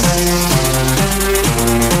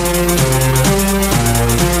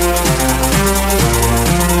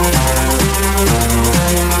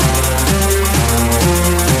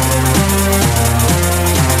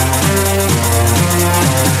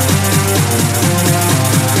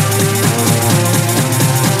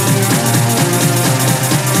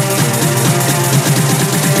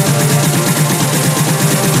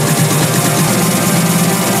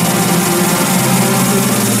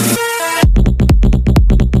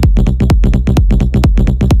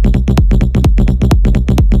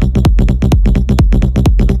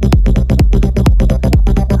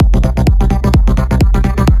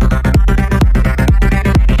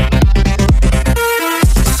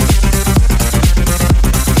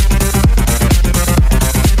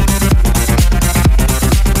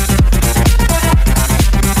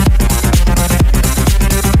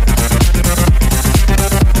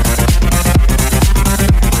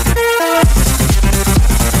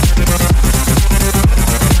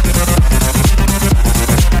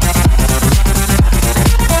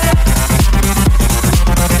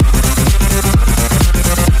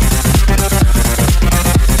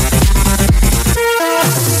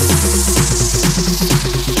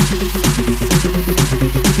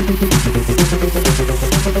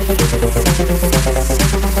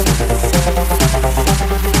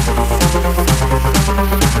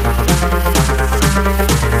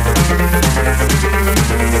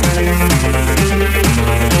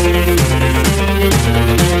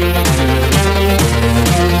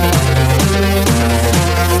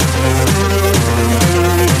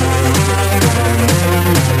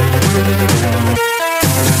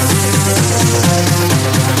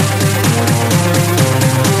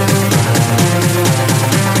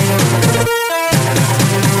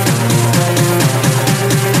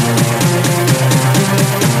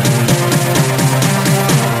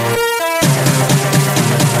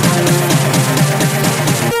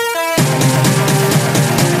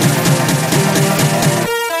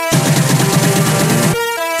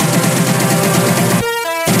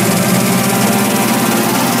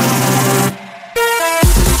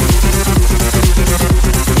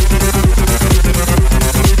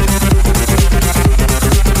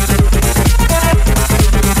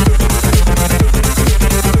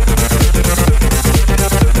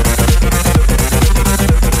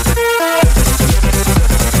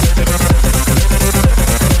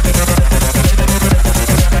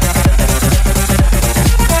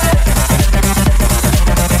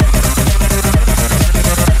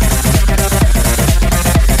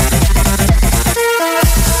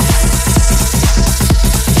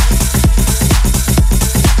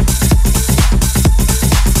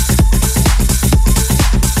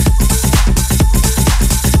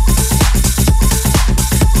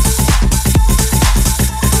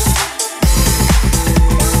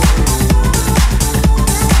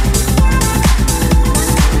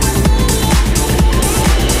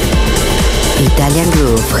 Italian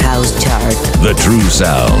Groove House Chart. The true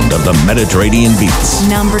sound of the Mediterranean beats.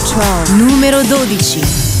 Number 12. Numero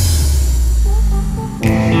 12.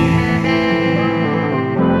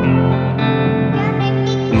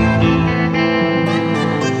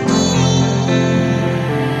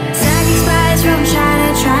 From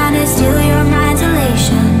China, trying to steal your mind's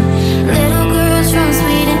elation. Little girls from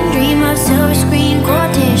Sweden dream of silver screen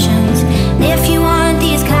quotations. And if you want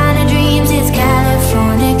these kind of dreams, it's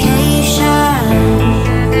Californication.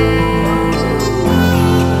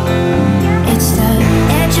 It's the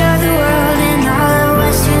edge of the world and all of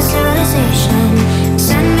Western civilization.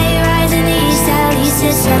 Sun may rise in the east, at least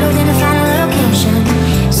it's settled in a final location.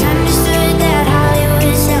 It's understood that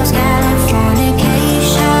Hollywood sells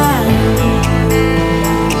Californication.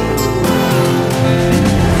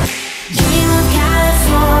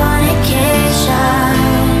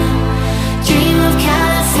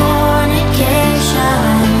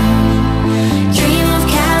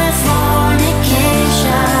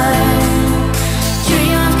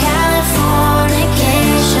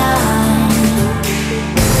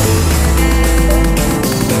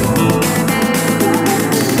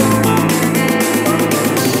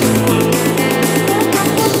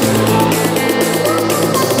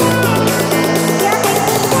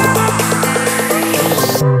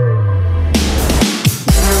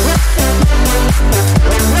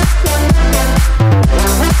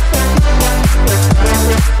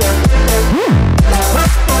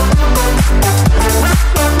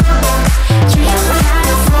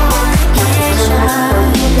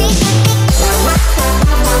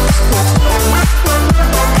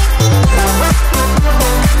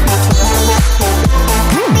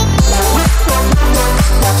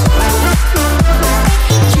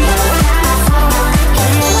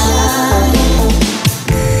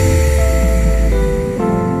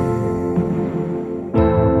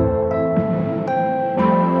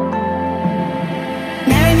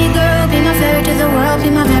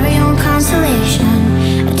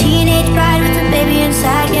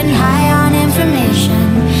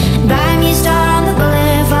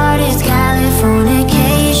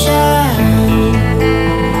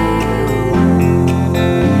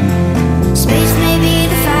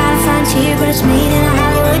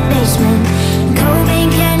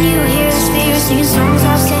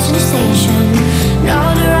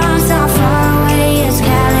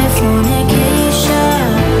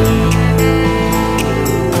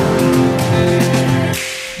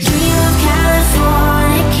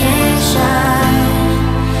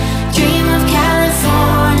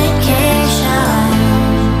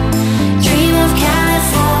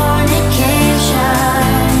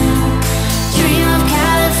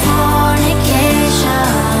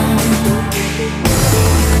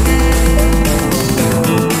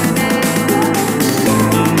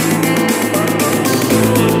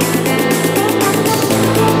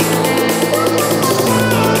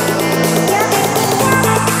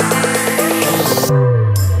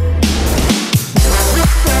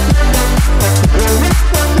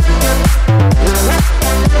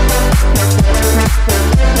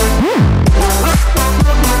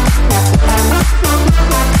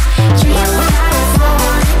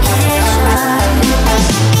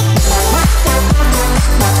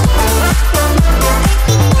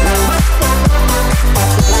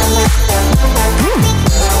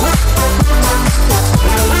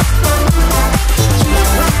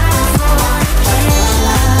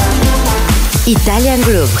 Italian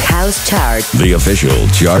Groove House Chart. The official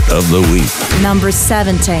chart of the week. Number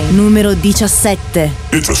 17. Numero 17.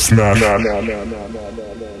 It's a smash.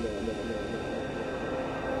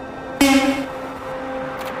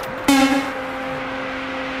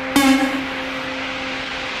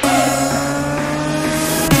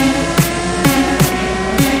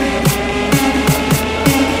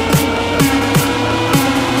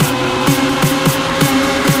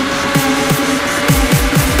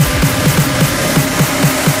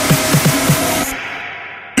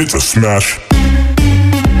 It's a smash.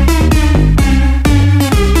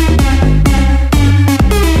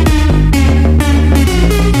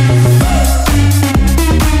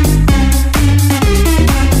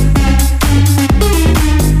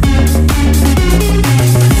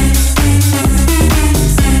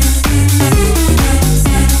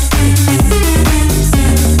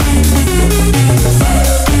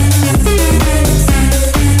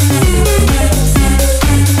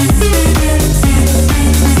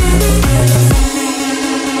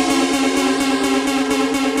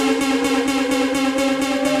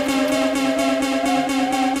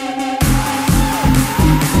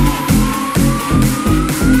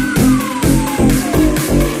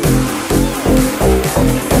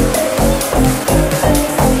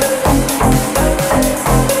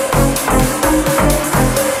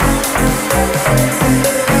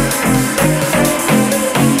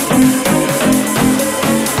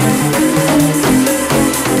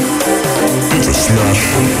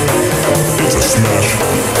 It's a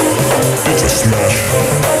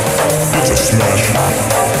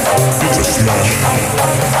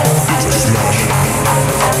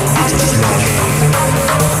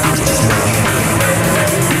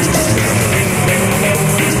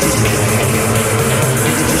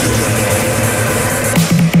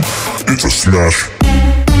smash.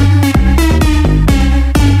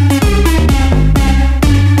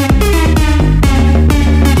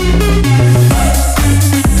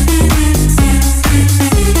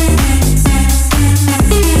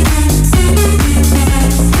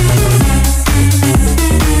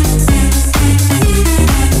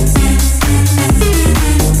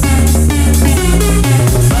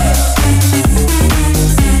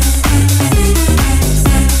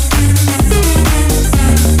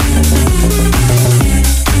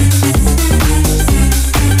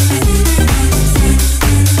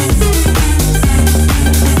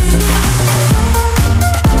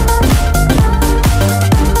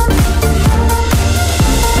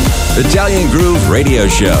 Italian Groove Radio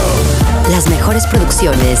Show. Las mejores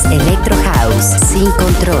producciones Electro House sin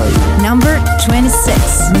control. Number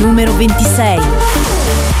 26, número 26.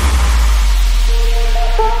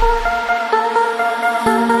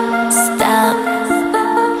 Stop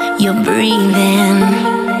your breathing.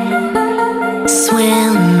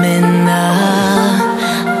 Swim in the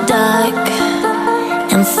dark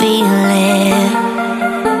and feel it.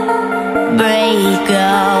 Break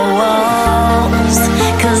our walls.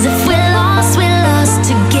 'Cause if we're lost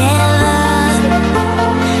together.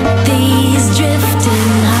 These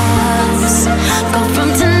drifting hearts go from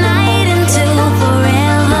tonight into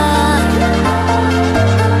forever.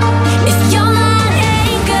 If you're my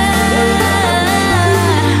anchor,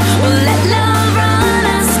 well, let love run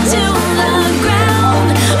us to the ground.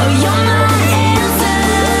 Oh, you're my answer.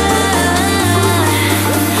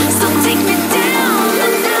 So take me down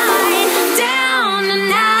tonight, down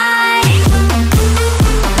tonight.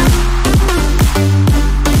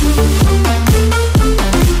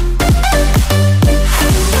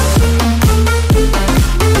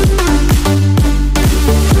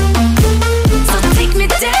 So take me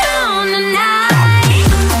down tonight.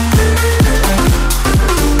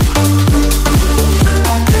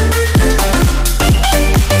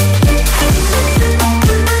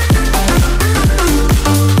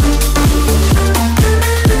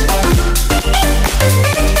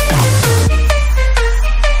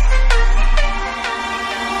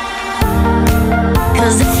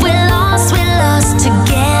 Cause if we're lost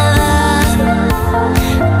together.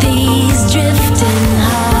 These drifting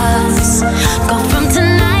hearts go from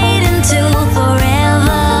tonight into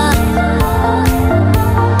forever.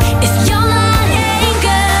 If you're my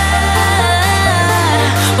anchor,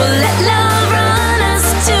 well, let love run us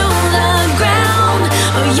to the ground.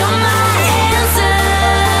 Oh, you're my answer.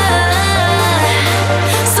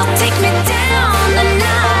 So take me down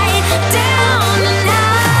tonight, down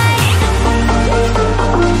tonight.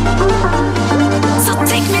 So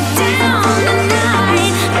take me down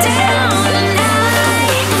tonight, down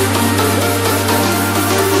tonight.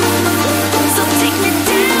 So take me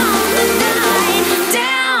down tonight,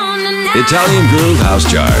 down tonight. Italian Groove House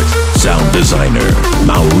Chart. Sound designer,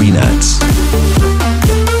 Maurinats.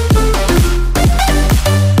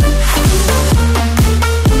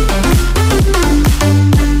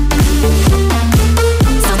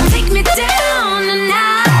 So take me down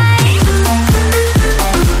tonight.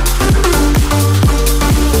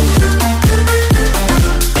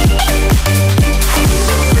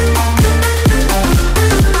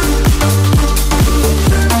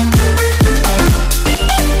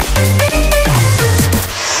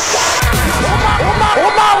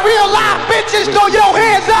 All my real life bitches, throw your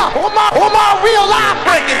hands up. All my real life,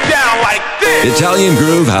 break it down like this. Italian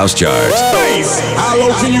Groove House Chart. How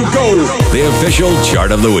low can you go? The official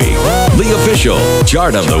chart of the week. The official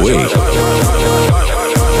chart of the week.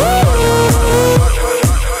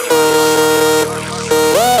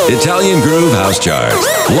 Italian Groove House Chart.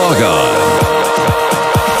 Log on.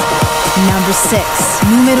 Number 6,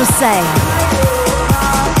 número 6.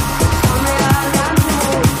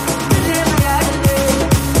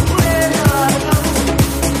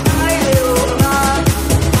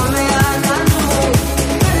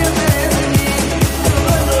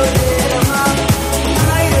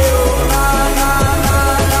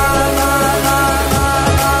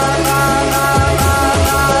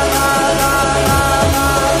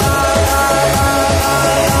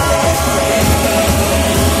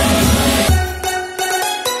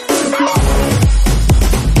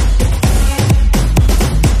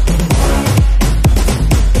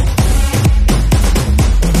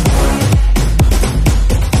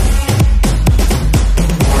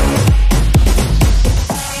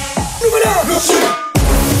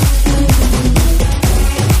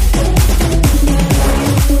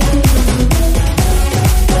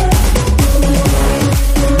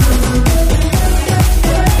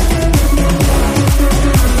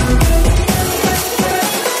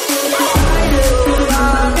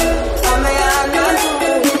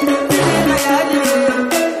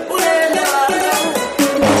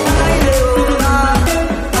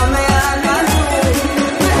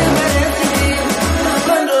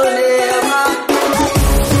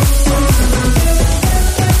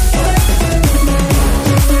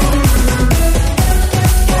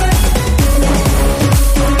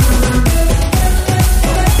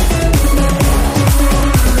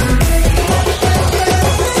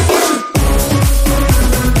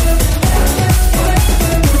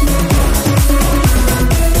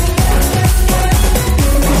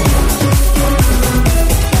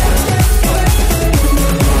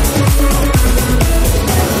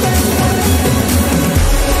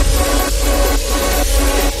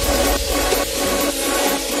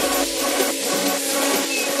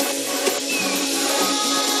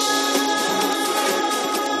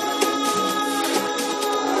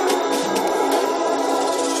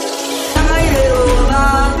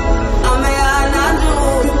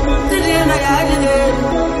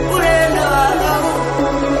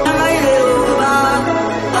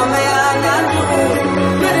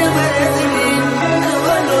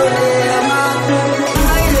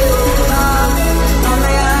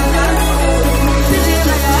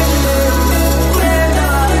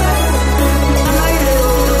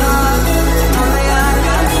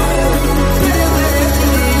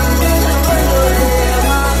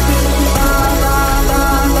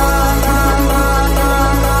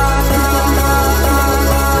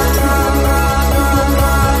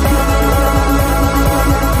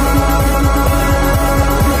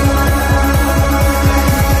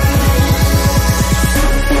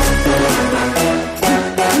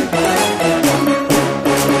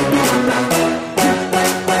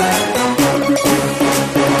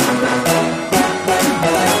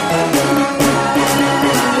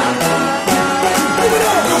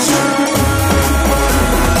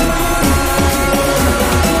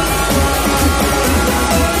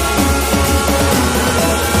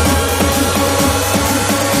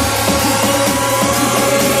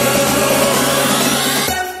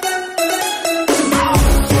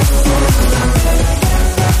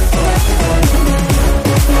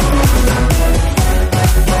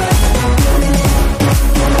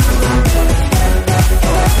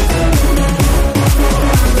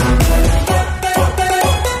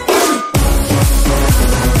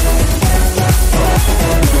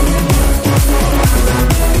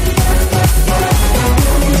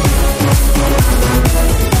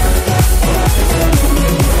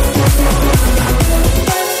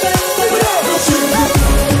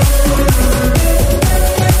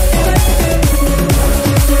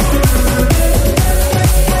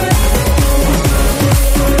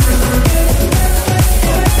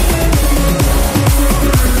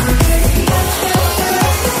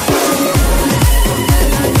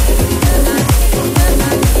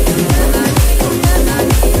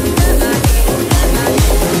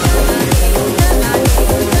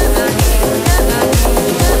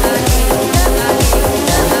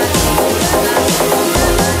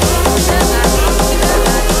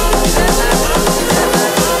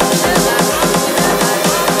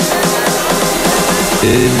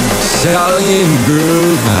 Italian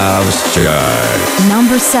Groove House Chart.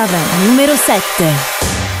 Number 7, numero 7.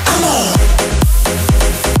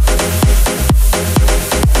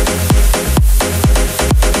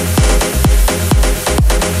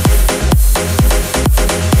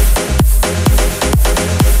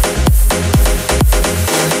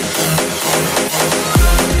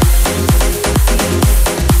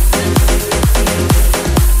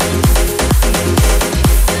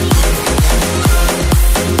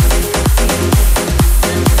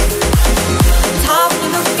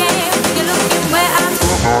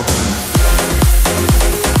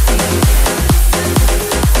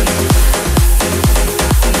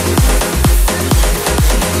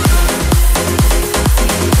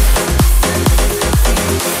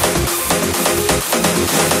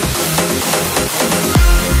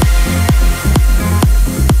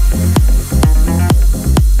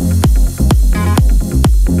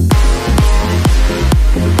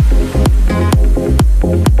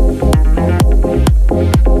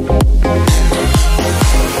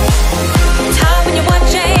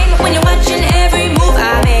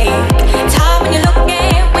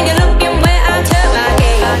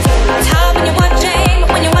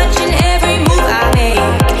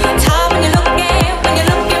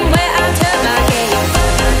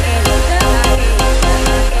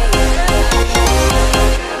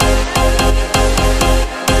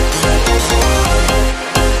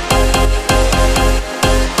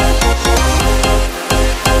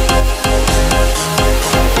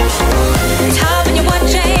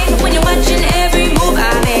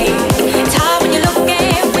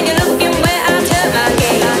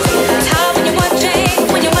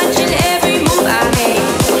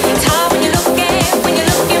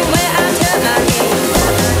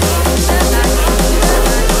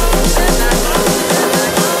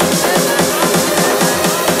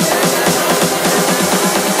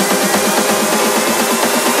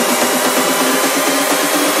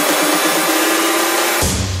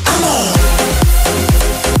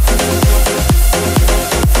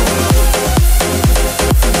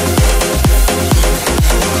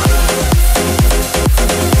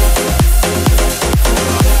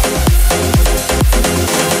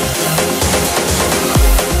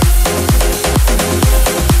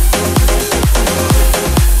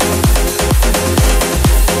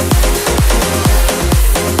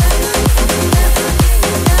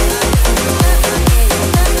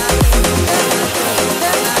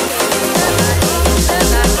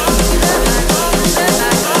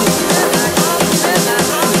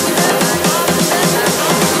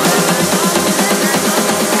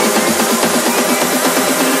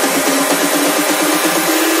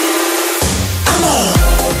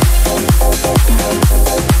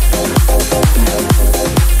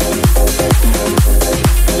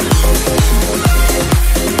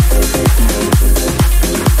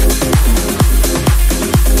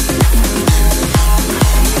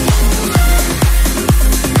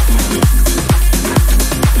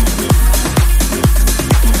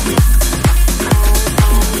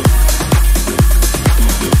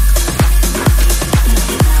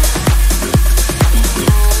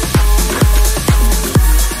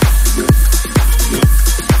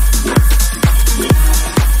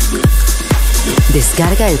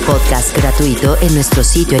 Descarga el podcast gratuito en nuestro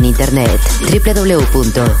sitio en internet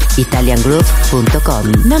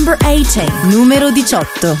www.italiangroove.com. Number 18, numero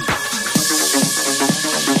 18.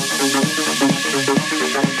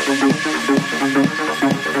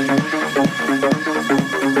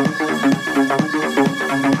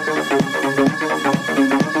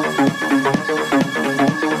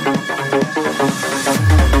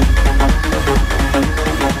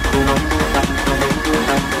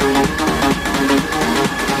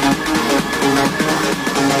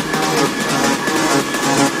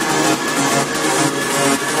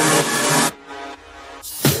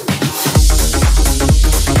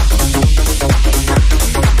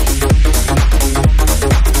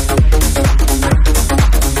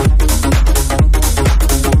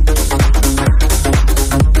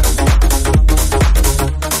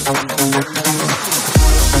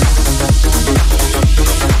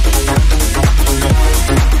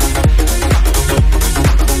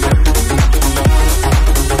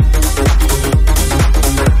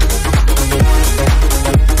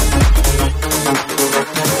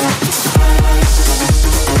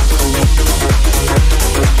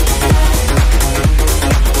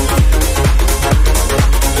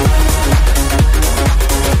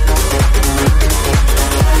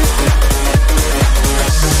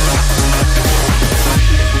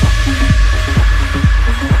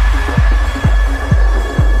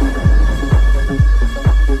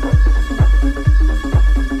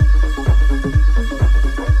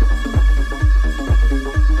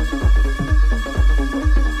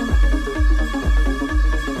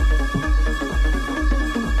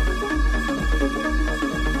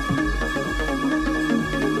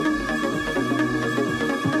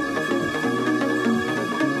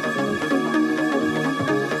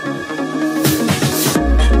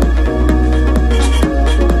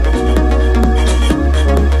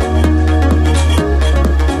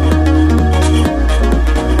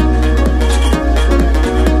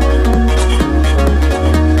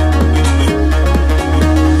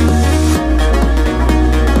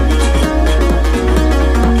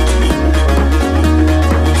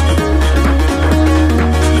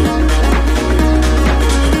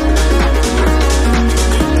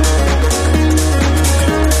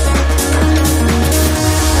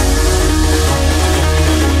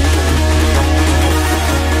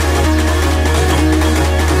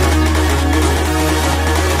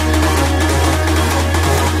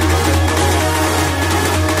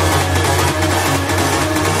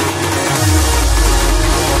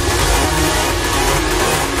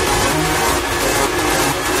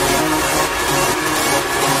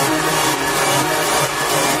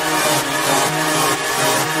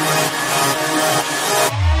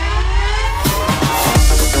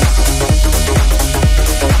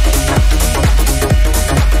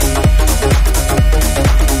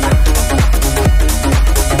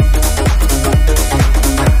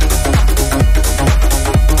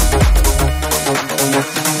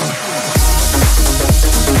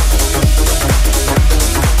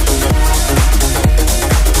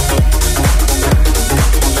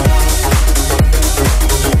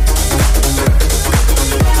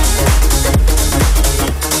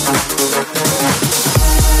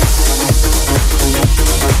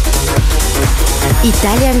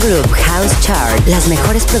 Italian Groove House Chart. Las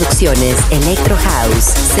mejores producciones Electro House,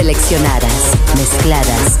 seleccionadas,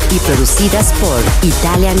 mezcladas y producidas por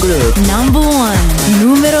Italian Groove. Number 1.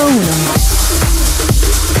 Número 1.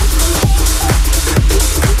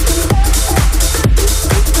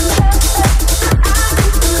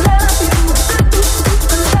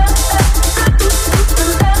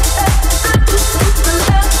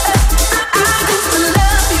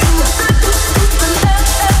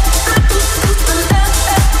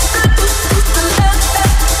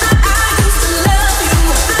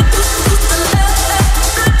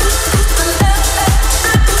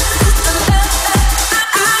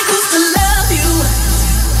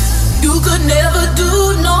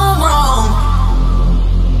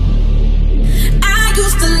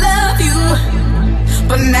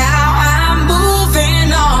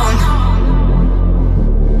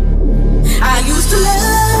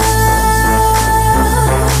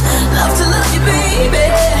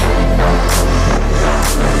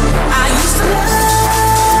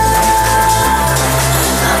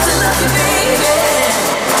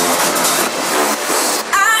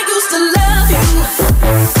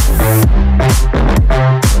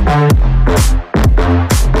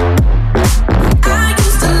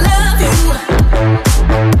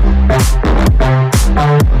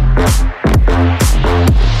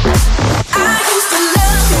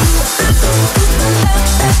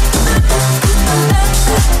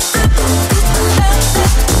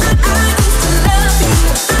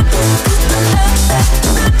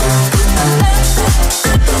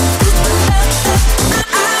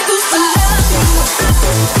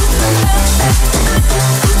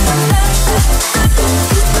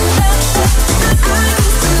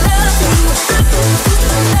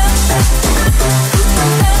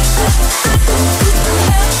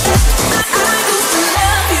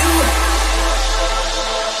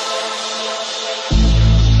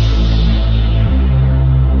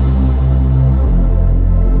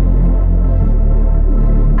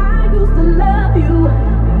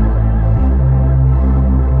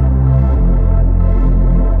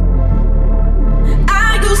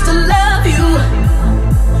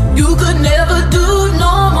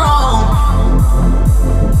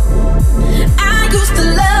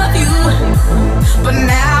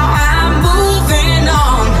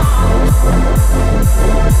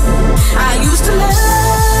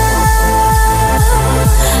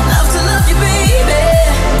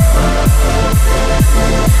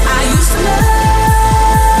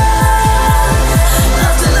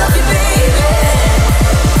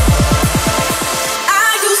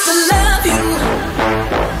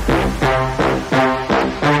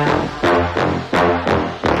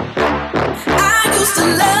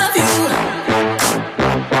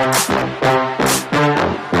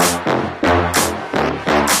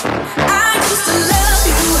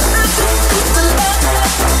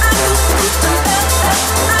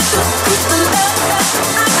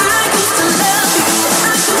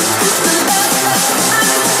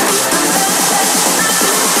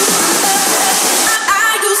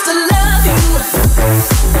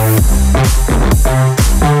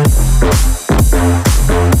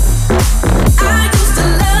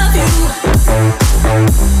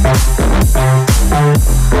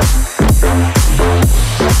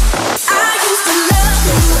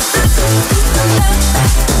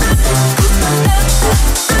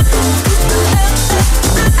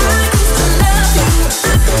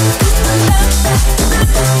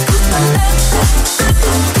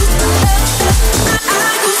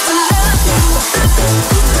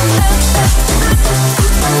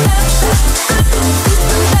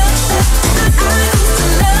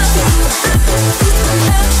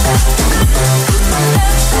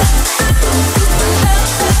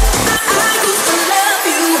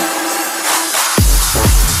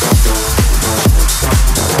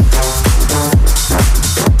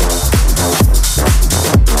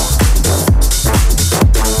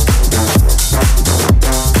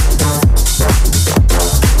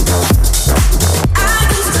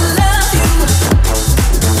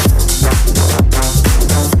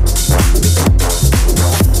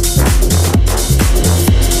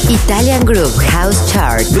 Italian Groove House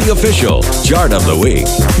Chart. The official chart of the week.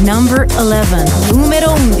 Number 11.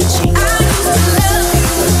 Numero 11.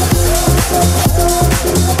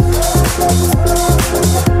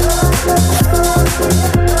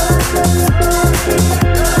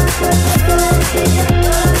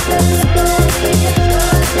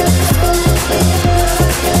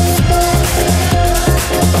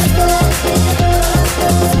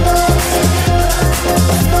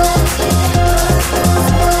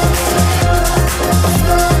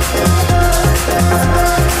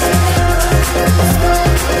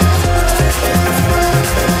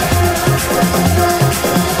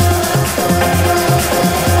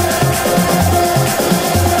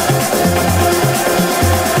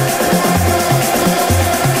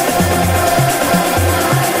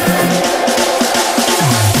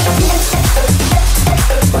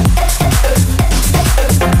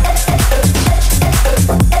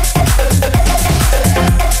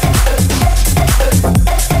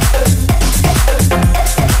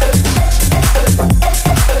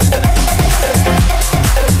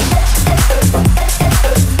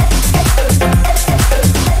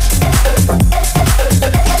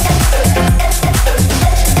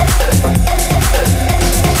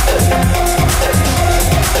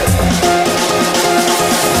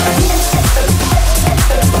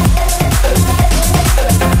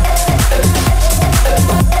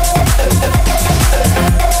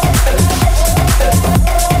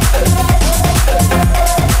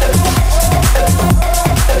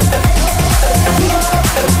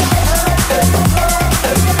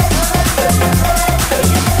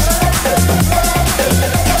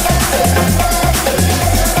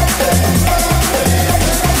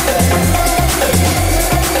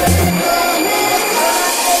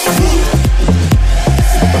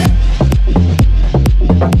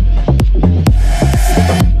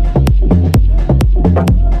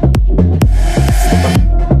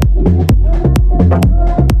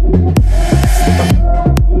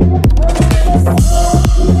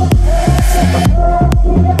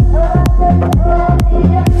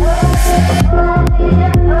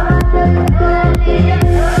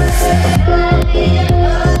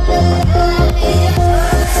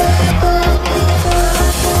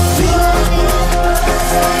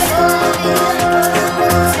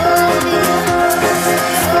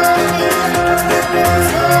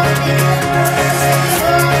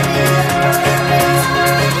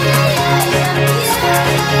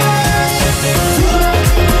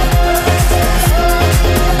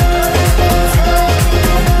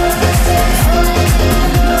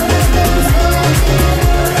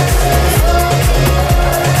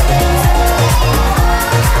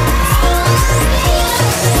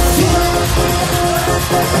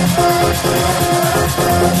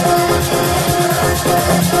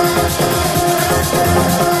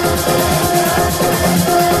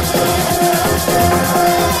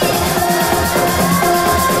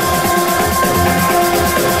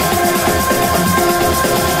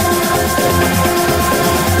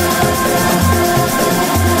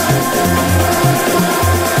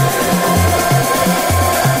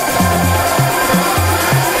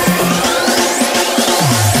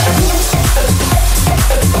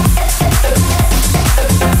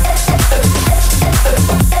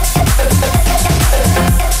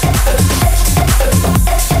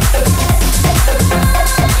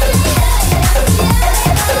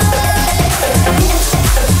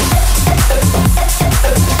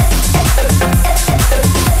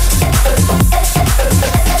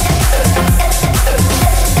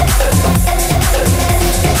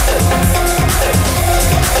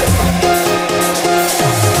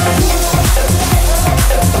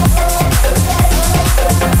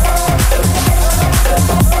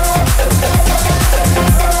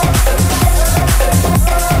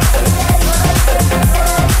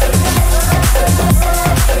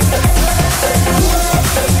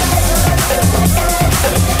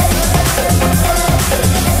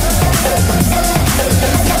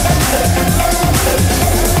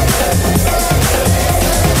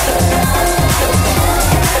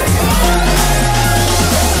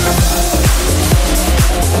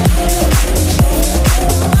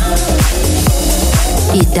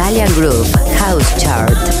 Italian Groove House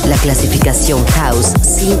Chart, la clasificación house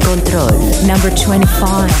sin control. Number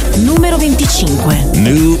 25, numero 25.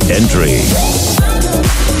 New entry.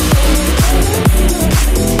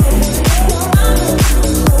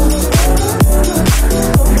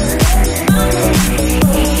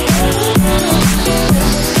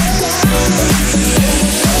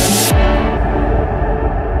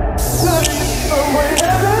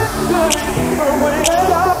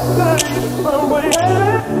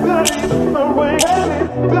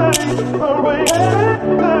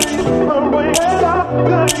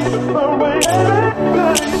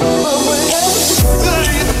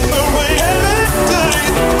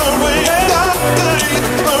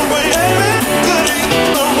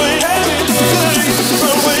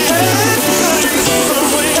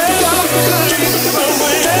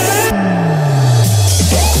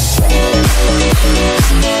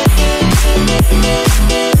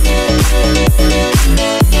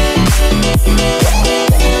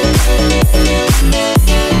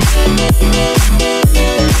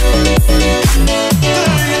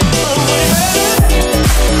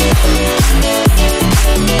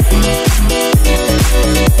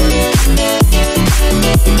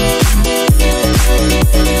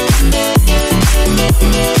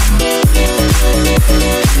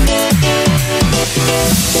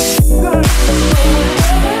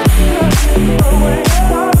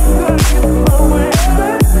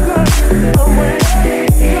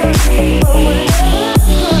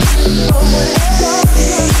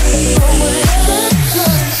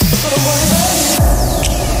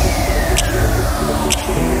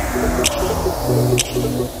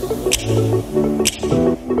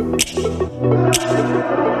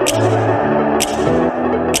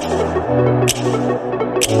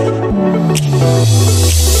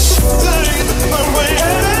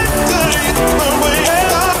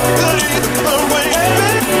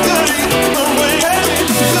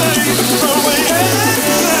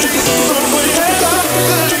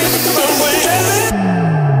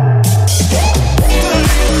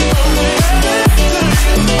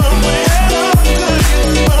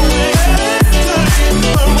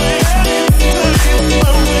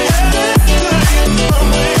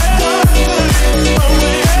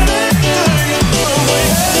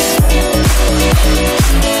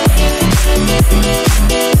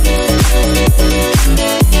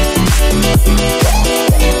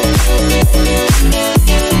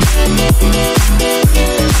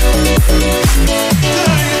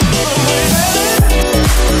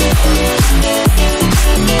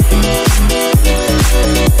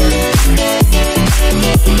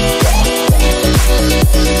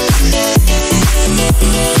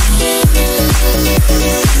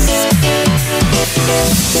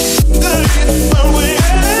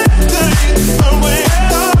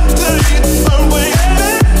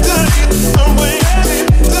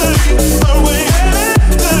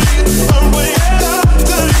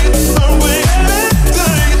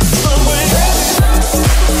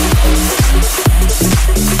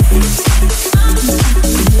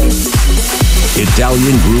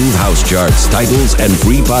 Italian Groove House Charts, titles, and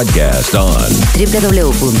free podcast on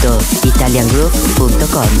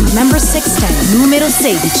www.italiangroove.com. Number 16, numero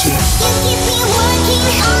 16. You keep me working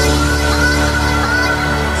hard.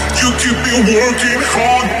 You keep me working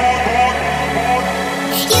hard.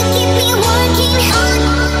 You keep me working hard,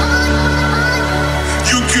 working hard.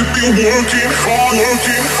 You keep me working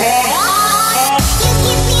hard. You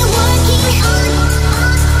keep me working hard.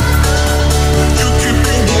 You keep me working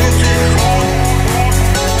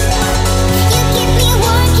hard. You keep me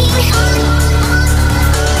working hard.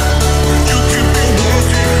 You keep me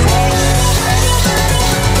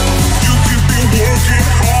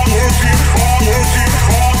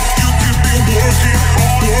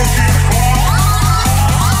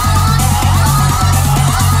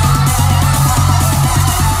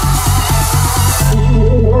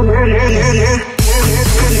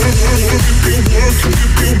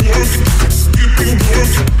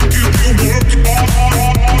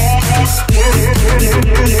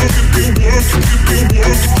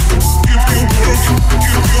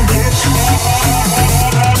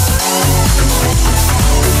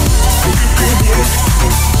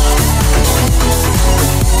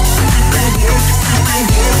working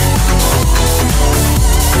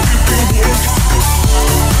hard,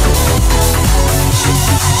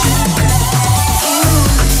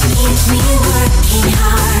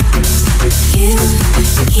 working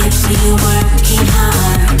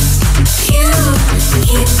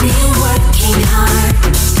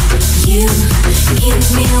hard. You keep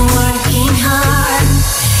me working hard,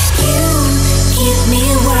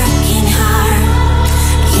 working hard.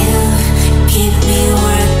 Keep me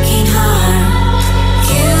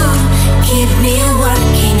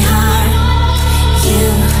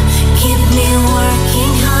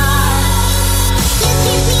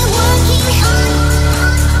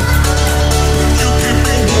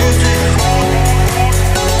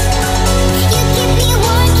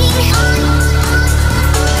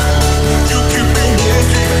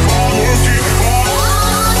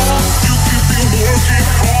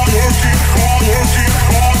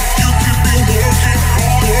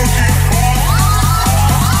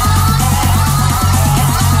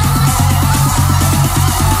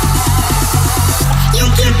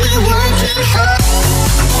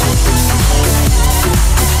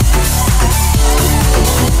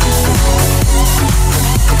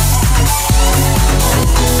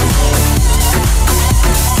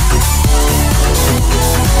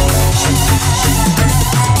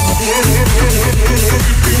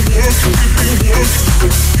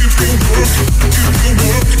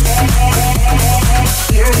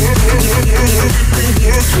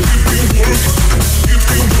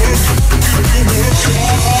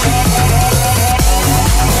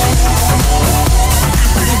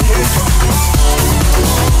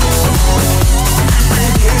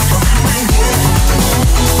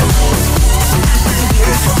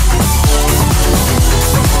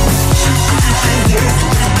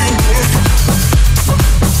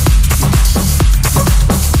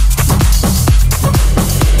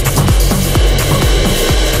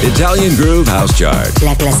Italian Groove House Chart.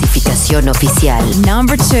 La clasificación oficial.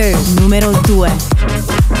 Number 2, numero 2.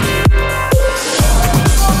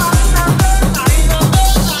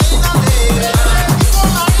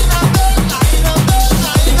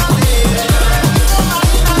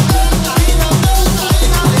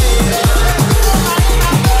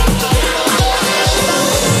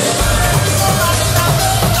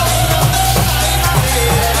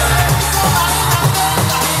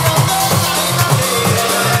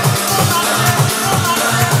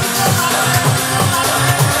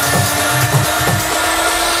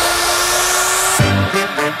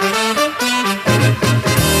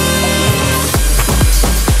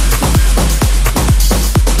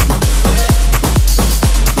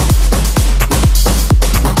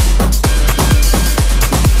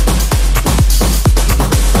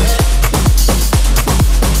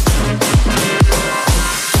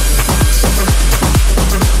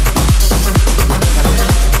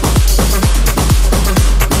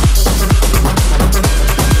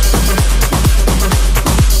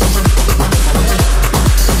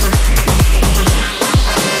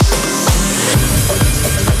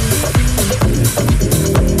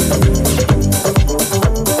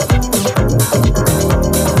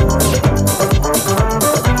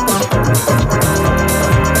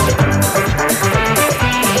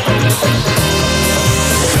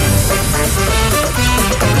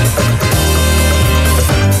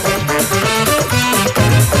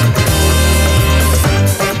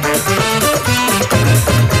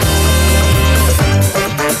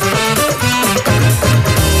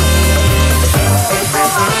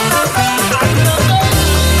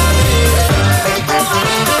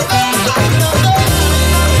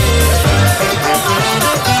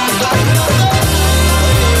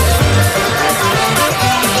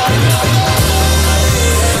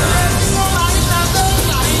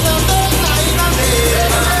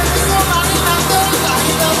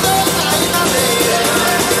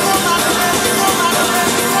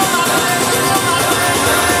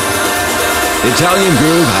 Italian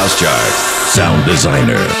Groove House Chart. Sound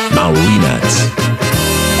designer, Maurinats.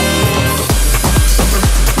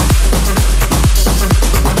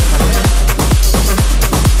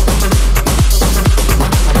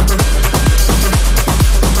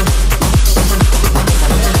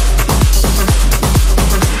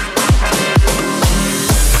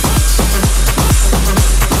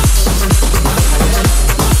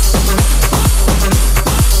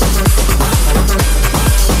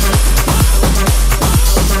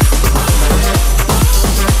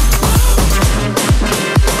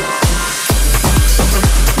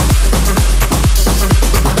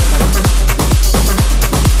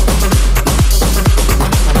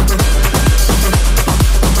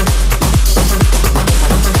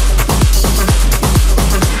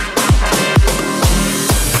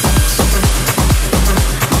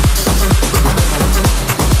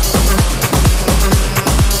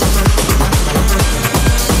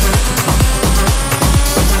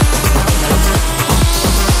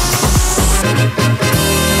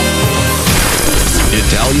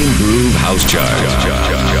 Italian Groove House Chart.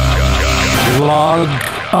 Log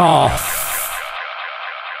off.